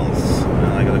 3/4 miles.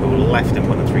 And I gotta go left in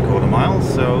 1 3/4 miles,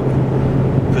 so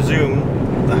presume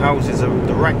the houses are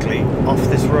directly off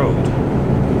this road.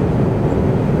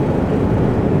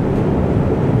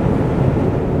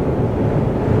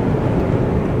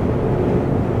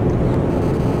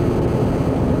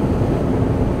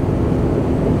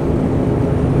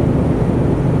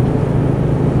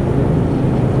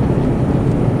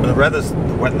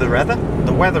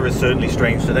 The weather is certainly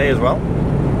strange today as well.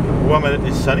 1 minute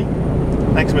is sunny,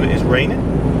 next minute is raining,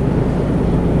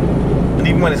 and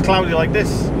even when it's cloudy like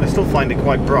this, I still find it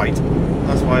quite bright.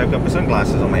 That's why I've got my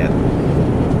sunglasses on my head.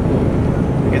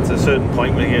 It gets to a certain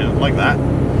point when you get like that,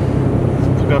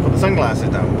 I've got to put the sunglasses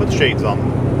down, put the shades on.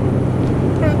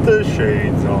 Put the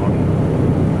shades on.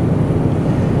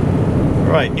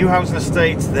 Right, new housing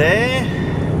estates there.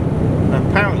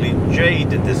 Apparently Jay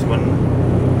did this one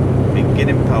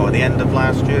beginning part, or the end of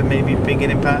last year, maybe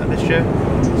beginning part of this year.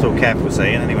 So Kev was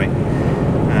saying anyway.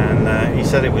 And he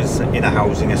said it was in a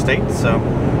housing estate, so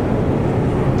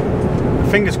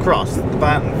fingers crossed the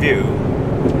Barton View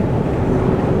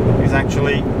is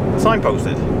actually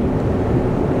signposted.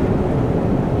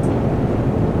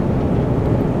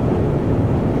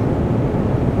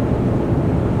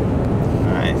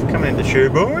 Alright, it's coming into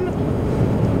Sherborne.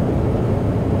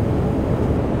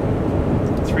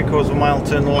 3/4 mile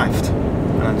turn left,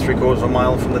 and then 3/4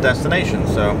 mile from the destination,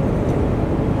 so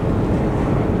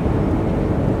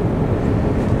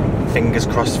fingers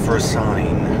crossed for a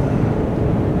sign.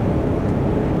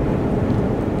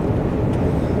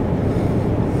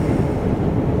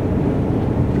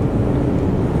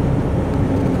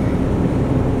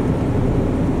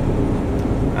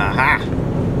 Aha!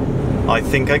 I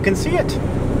think I can see it.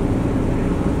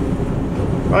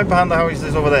 Right behind the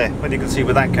houses over there, but you can see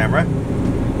with that camera.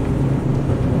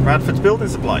 Bradford's Building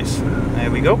Supplies. There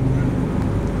we go.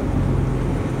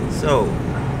 So,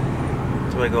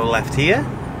 do I go left here?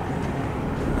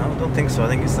 No, I don't think so. I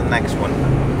think it's the next one.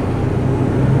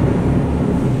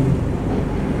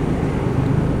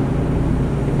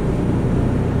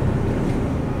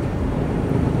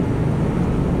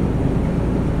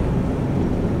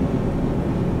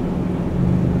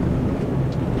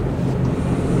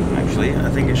 Actually, I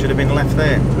think it should have been left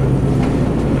there.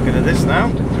 Looking at this now.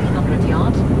 300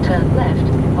 yards, turn left,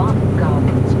 Barton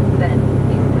Gardens. Then,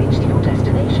 you've reached your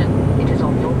destination. It is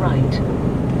on your right.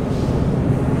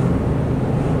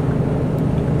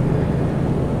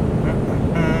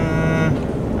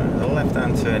 There's a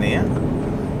left-hand turn here.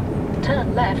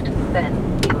 Turn left.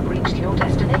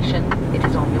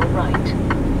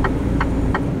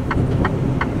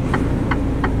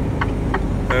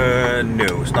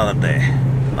 No, it's not up there.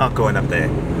 Not going up there.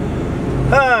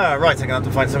 Ah, right, I'm going to have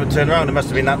to find something to turn around. There must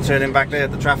have been that turning back there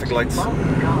at the traffic lights.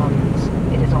 Barton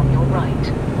Gardens. It is on your right.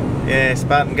 Yes,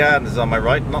 Barton Gardens is on my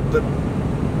right, not the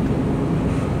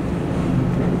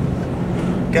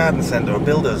garden centre or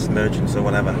builders merchants or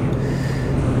whatever.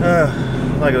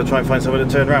 I got to try and find somewhere to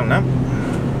turn around now.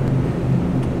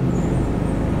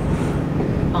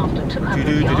 After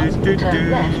 200 yards,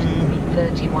 turn left,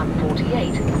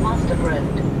 3148 Master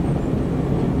Road.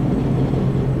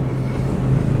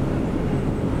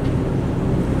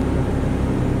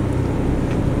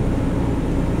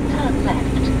 Turn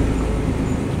left.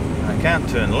 I can't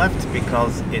turn left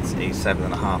because it's a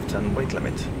 7.5 ton weight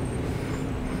limit.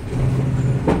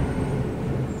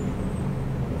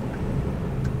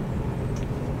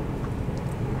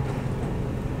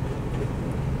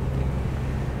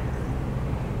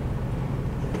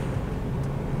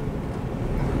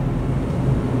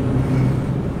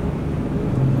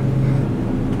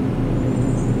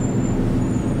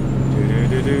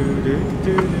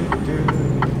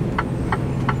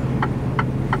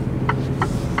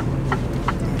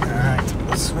 Alright,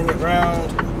 let's swing it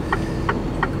round.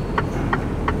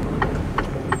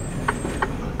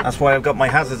 That's why I've got my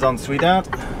hazards on, sweetheart.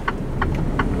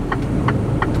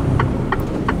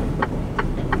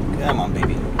 Come on,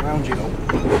 baby. Round you go.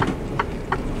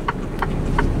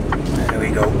 There we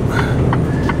go.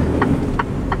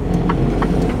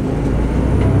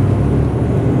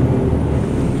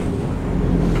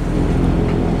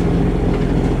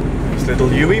 Nice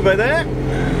little Yui by there.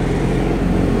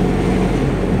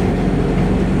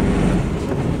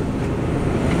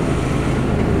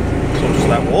 Close to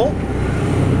that wall.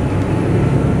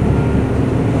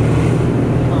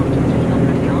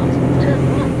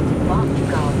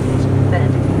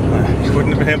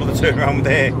 Wouldn't have been able to turn around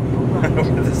there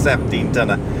with a 17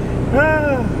 tonner. Turn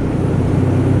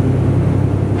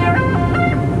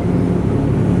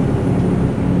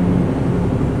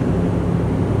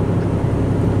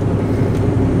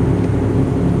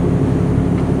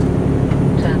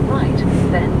right,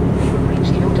 then you will reach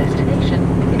your destination.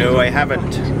 No, I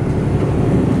haven't.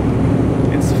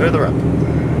 It's further up.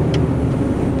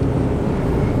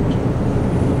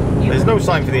 There's no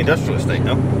sign for the industrial estate,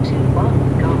 no? To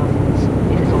Barton Gardens.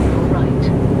 It is on your right.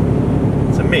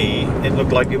 To me, it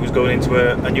looked like it was going into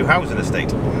a new housing estate.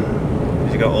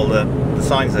 Because you got all the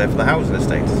signs there for the housing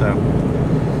estate, so.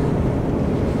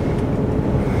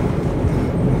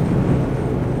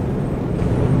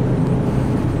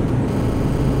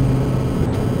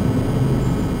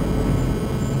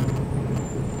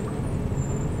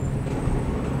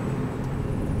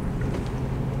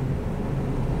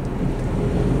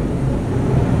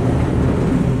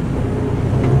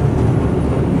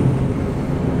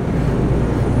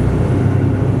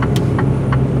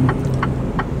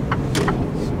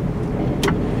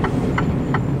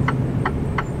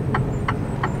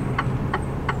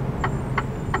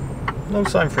 No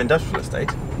sign for industrial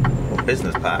estate or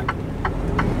business park.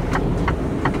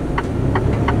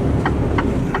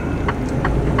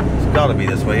 It's got to be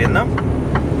this way in now.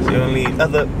 It's the only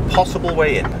other possible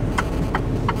way in.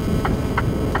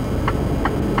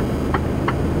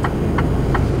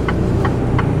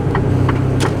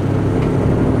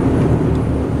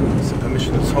 It's a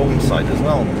permissionless home site as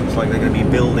well. Looks like they're going to be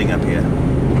building up here.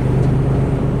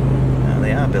 And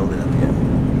they are building up here.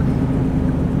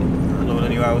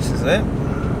 New houses there,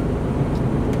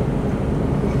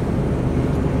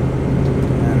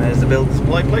 and there's the build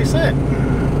supply place there.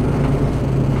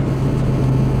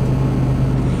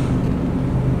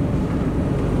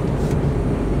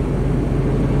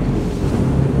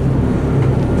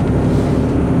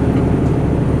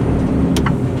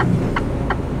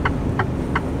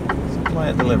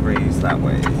 Supplier deliveries that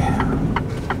way.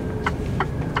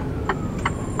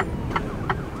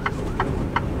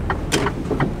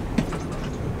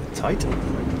 Tight.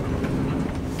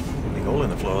 Big hole in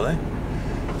the floor there.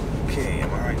 Okay, I'm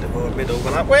alright to go a bit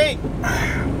over that way.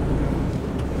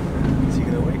 Is he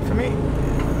going to wait for me?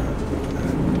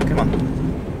 Come on.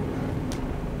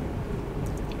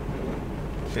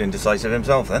 Feeling indecisive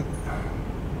himself then.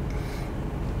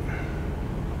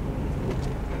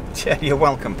 Yeah, you're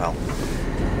welcome, pal.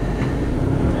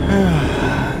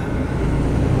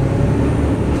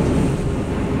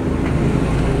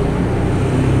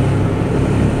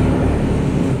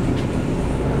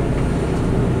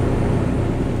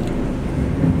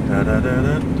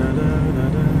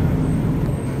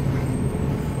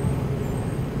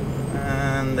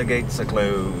 And the gates are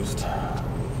closed.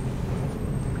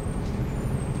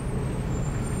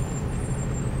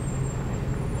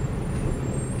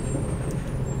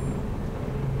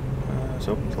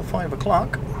 So till 5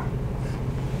 o'clock.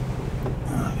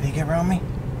 Oh, can you get around me?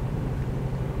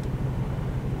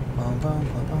 Bum, bum,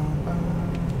 bum, bum, bum.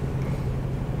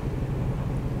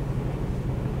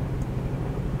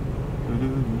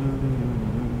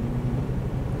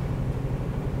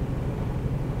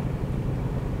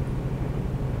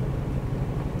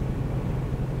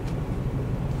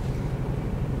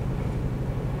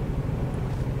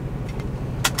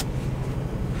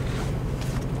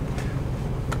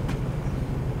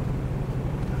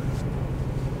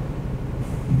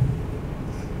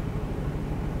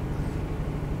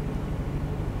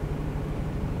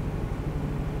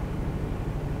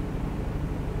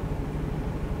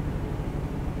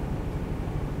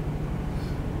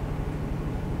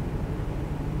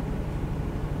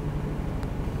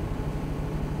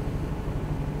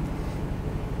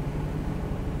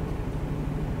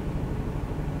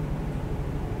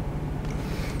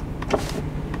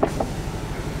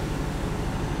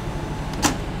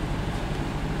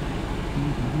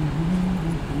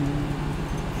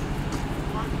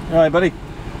 All right, buddy. See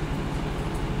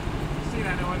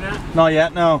that no one there? Not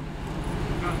yet, no.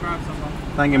 Go and grab someone.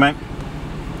 Thank you, mate.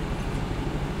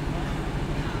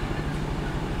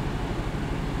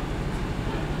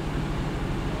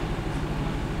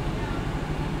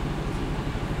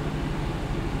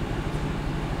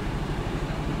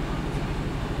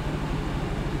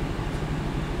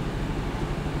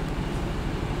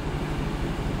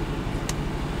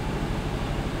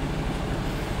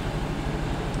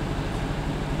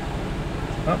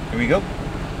 Oh, here we go.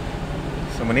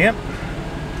 Someone here.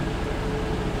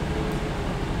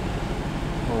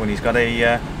 Oh, and he's got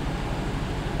a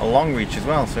long reach as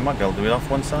well, so he might be able to do it off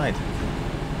one side.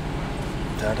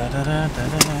 Da, da, da, da, da,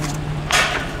 da.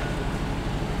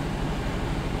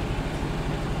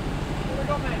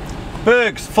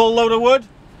 Bergs, full load of wood.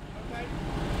 Okay.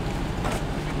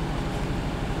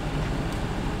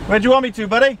 Where do you want me to,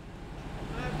 buddy?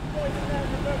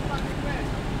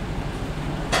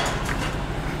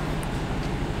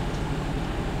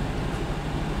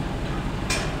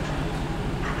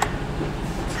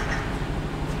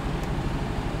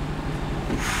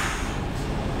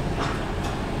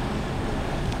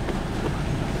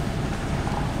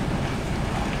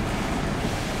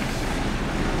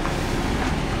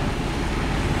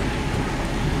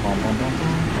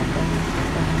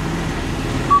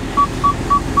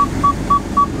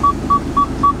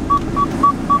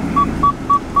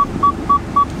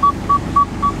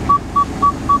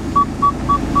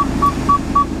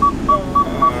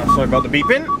 Sorry about the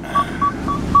beeping.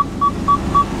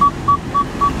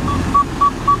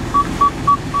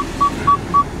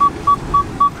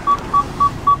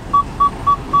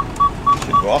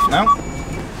 Should go off now.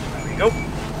 There we go.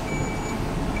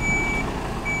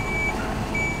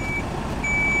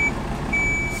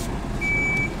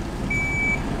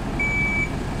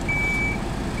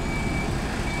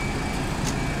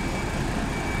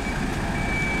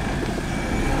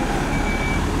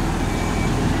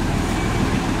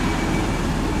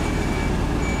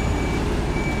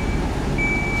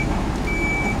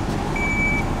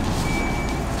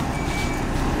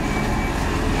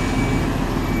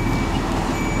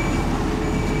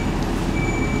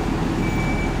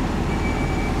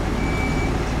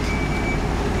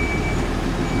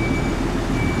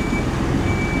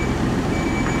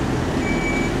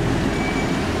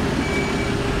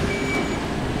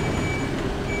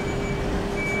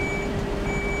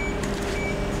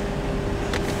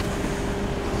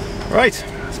 Right,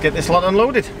 let's get this lot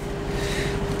unloaded.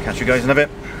 Catch you guys in a bit.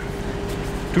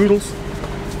 Toodles.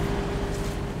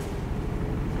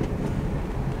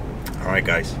 Alright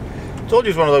guys, told you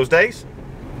it's one of those days.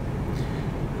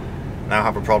 Now I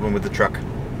have a problem with the truck.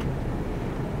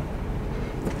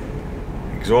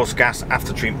 Exhaust gas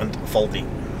after treatment faulty.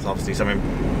 There's obviously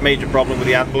some major problem with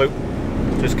the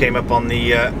AdBlue. Just came up on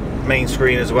the main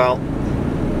screen as well.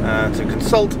 To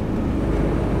consult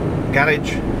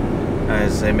garage,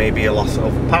 as there may be a loss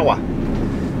of power.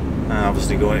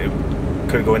 Obviously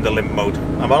could go into limp mode.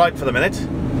 I'm alright for the minute.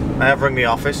 I have rung the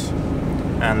office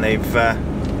and they've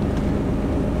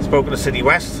spoken to City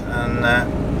West, and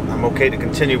I'm okay to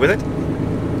continue with it.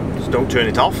 Just don't turn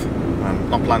it off. I'm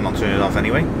not planning on turning it off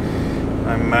anyway.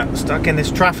 I'm stuck in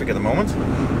this traffic at the moment.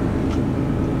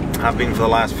 I've been for the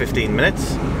last 15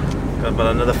 minutes. Got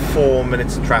about another 4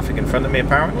 minutes of traffic in front of me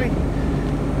apparently.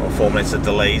 Or 4 minutes of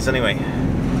delays anyway.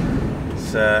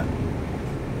 It's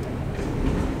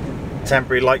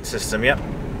temporary light system, yep.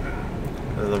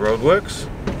 The road works.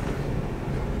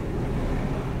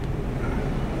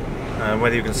 And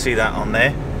whether you can see that on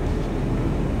there.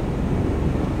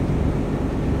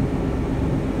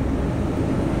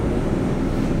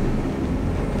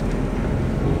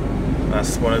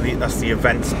 That's that's the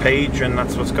events page, and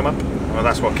that's what's come up. Well,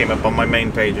 that's what came up on my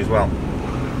main page as well.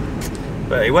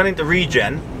 But it went into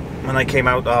regen when I came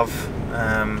out of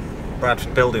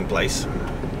Bradford building place.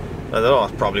 I thought, oh,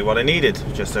 that's probably what I needed,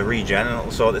 just a regen, and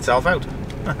it'll sort itself out.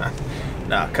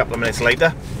 Now, a couple of minutes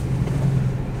later,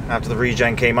 after the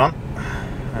regen came on,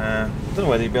 I don't know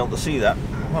whether you'll be able to see that.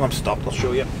 Well, I'm stopped, I'll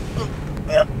show you.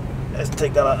 Yeah, let's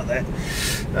take that out of there.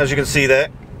 As you can see there,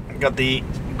 got the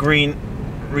green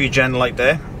regen light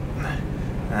there,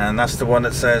 and that's the one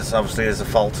that says obviously there's a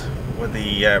fault with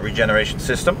the regeneration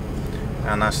system,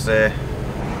 and that's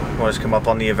what has come up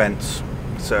on the events.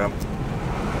 So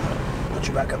put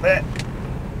you back up there.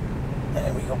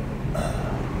 There we go.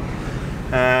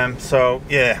 So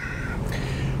yeah,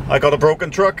 I got a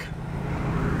broken truck.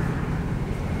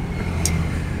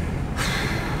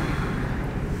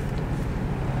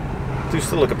 Do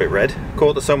still look a bit red.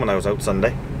 Caught the sun when I was out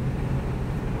Sunday.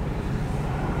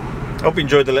 Hope you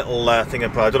enjoyed the little thing I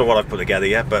put. I don't know what I've put together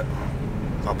yet, but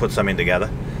I'll put something together.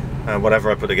 Whatever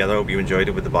I put together, I hope you enjoyed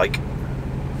it with the bike.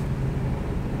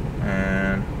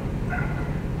 And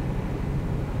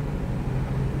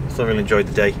still really enjoyed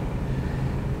the day.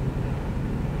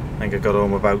 I think I got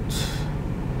home about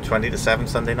 20 to 7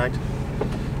 Sunday night.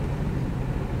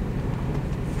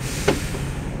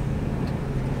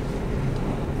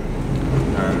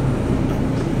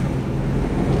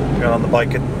 Got on the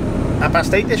bike at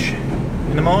 8:30ish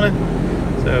in the morning,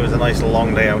 so it was a nice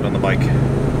long day out on the bike.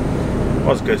 It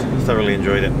was good, thoroughly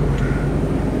enjoyed it.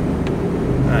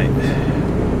 Right,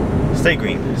 stay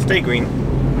green, please stay green,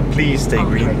 stay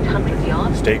green,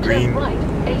 stay green,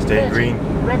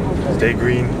 stay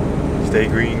green, stay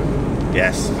green.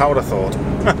 Yes, how would I thought?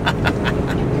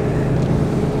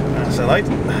 That's a light.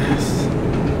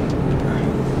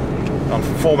 On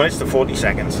from 4 minutes to 40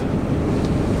 seconds.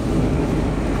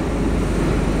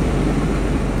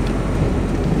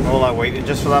 All that waiting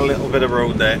just for that little bit of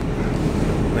road there.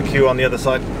 The queue on the other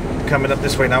side coming up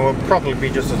this way now will probably be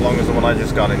just as long as the one I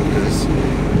just got in, because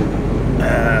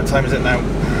time is it now?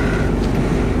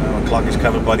 The clock is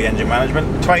covered by the engine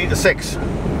management. 20 to 6.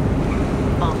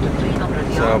 After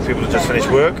 300 So yards, people have just finished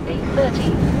work.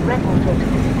 8:30,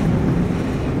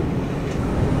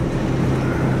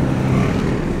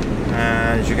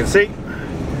 And as you can see,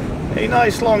 a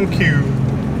nice long queue.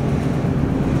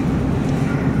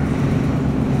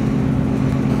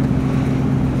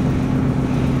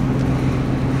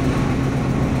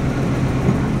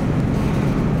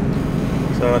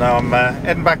 So now I'm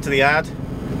heading back to the yard,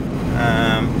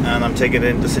 and I'm taking it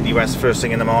into City West first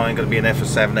thing in the morning. Going to be in there for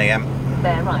 7 AM.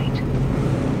 bear right.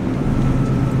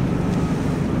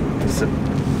 It's a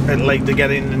bit late to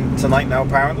get in tonight now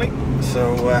apparently,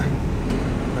 so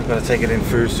I've got to take it in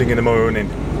first thing in the morning.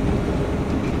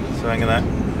 So I'm going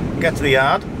to get to the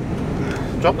yard,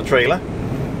 drop the trailer,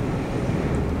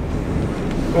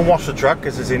 go and wash the truck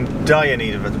because it's in dire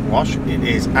need of a wash. It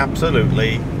is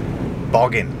absolutely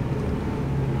bogging.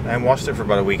 I haven't washed it for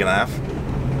about a week and a half.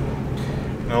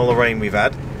 And all the rain we've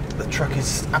had, the truck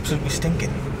is absolutely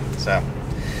stinking. So,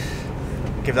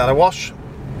 give that a wash.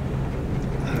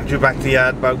 Due back to the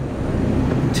yard about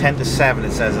 10 to 7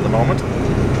 it says at the moment.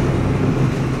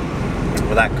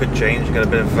 But that could change. Got a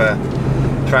bit of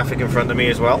traffic in front of me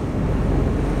as well.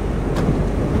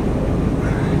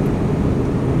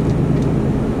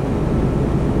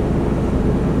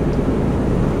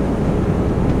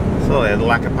 So they had a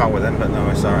lack of power then, but no,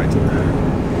 it's alright.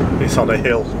 It's on a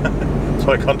hill,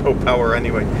 so I got no power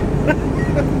anyway.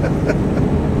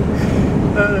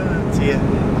 Dear.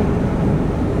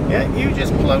 Yeah, you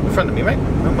just pull out in front of me, mate.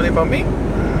 Don't worry about me.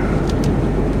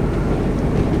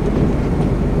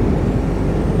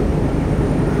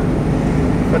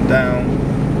 Foot down.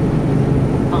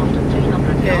 After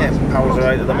 300 Yeah, yards, power's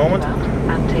alright at the moment.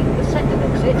 And take the second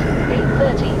exit,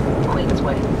 8:30,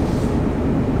 Queensway.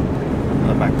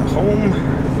 Back to home.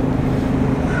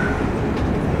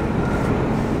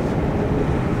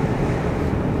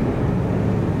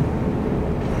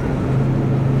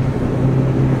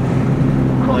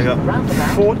 I got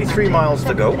 43 miles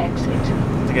to go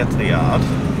to get to the yard.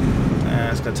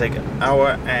 It's going to take an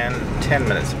hour and 10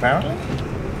 minutes apparently.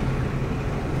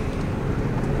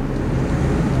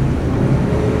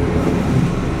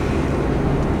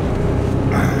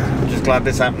 I'm just glad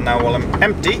this happened now while I'm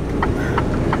empty.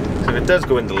 So if it does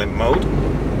go into limp mode,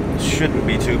 it shouldn't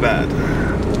be too bad.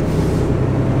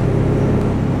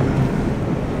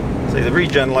 See, the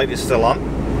regen light is still on.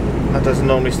 That doesn't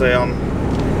normally stay on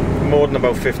for more than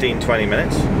about 15-20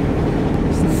 minutes.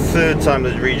 It's the third time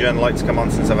the regen light's come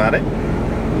on since I've had it.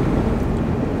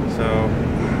 So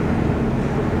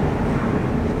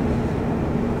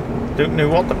Don't know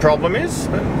what the problem is,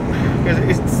 but because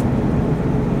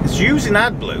it's using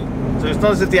AdBlue, so it's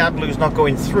not as if the AdBlue is not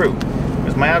going through,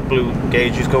 because my AdBlue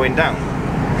gauge is going down.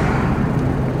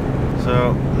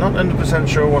 So not 100%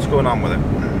 sure what's going on with it.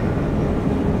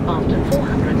 After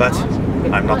 400 But yards,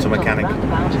 I'm not a mechanic.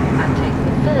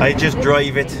 I just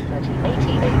drive it.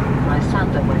 3088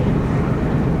 Lysander Way.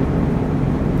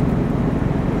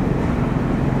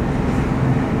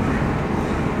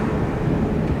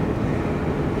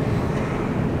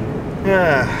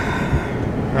 Yeah.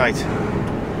 Right.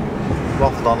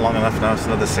 Waffled on long enough now. It's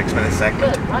another 6 minute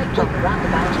segment. Good, right on the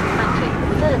roundabout and take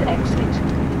the third exit.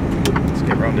 Let's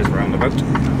get round this roundabout.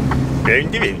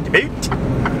 Roundabout.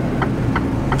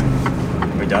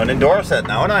 We're down in Dorset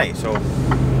now, aren't I? So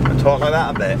I talk like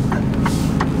that a bit.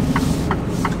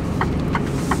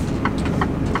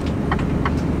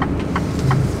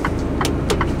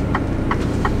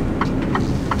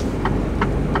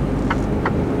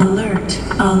 Alert,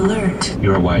 alert,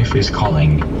 Your wife is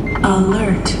calling.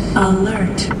 alert,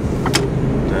 alert.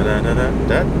 Da, da, da,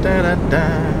 da, da, da, da.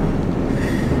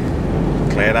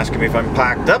 Claire asking me if I'm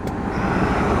packed up.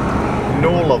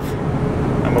 No, love.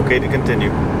 I'm okay to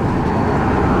continue.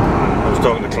 I was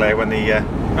talking to Claire when the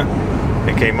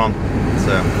it came on.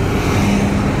 So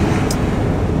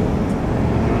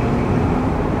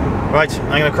right,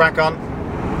 I'm going to crack on.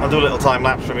 I'll do a little time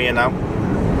lapse from here now.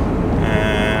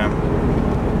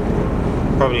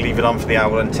 Probably leave it on for the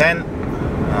hour and 10.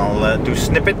 I'll do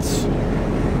snippets.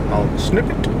 I'll snip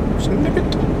it,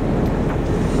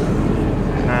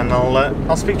 and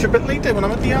I'll speak to you a bit later when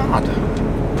I'm at the yard.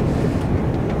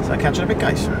 So I'll catch you in a bit,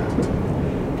 guys.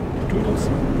 Toodles.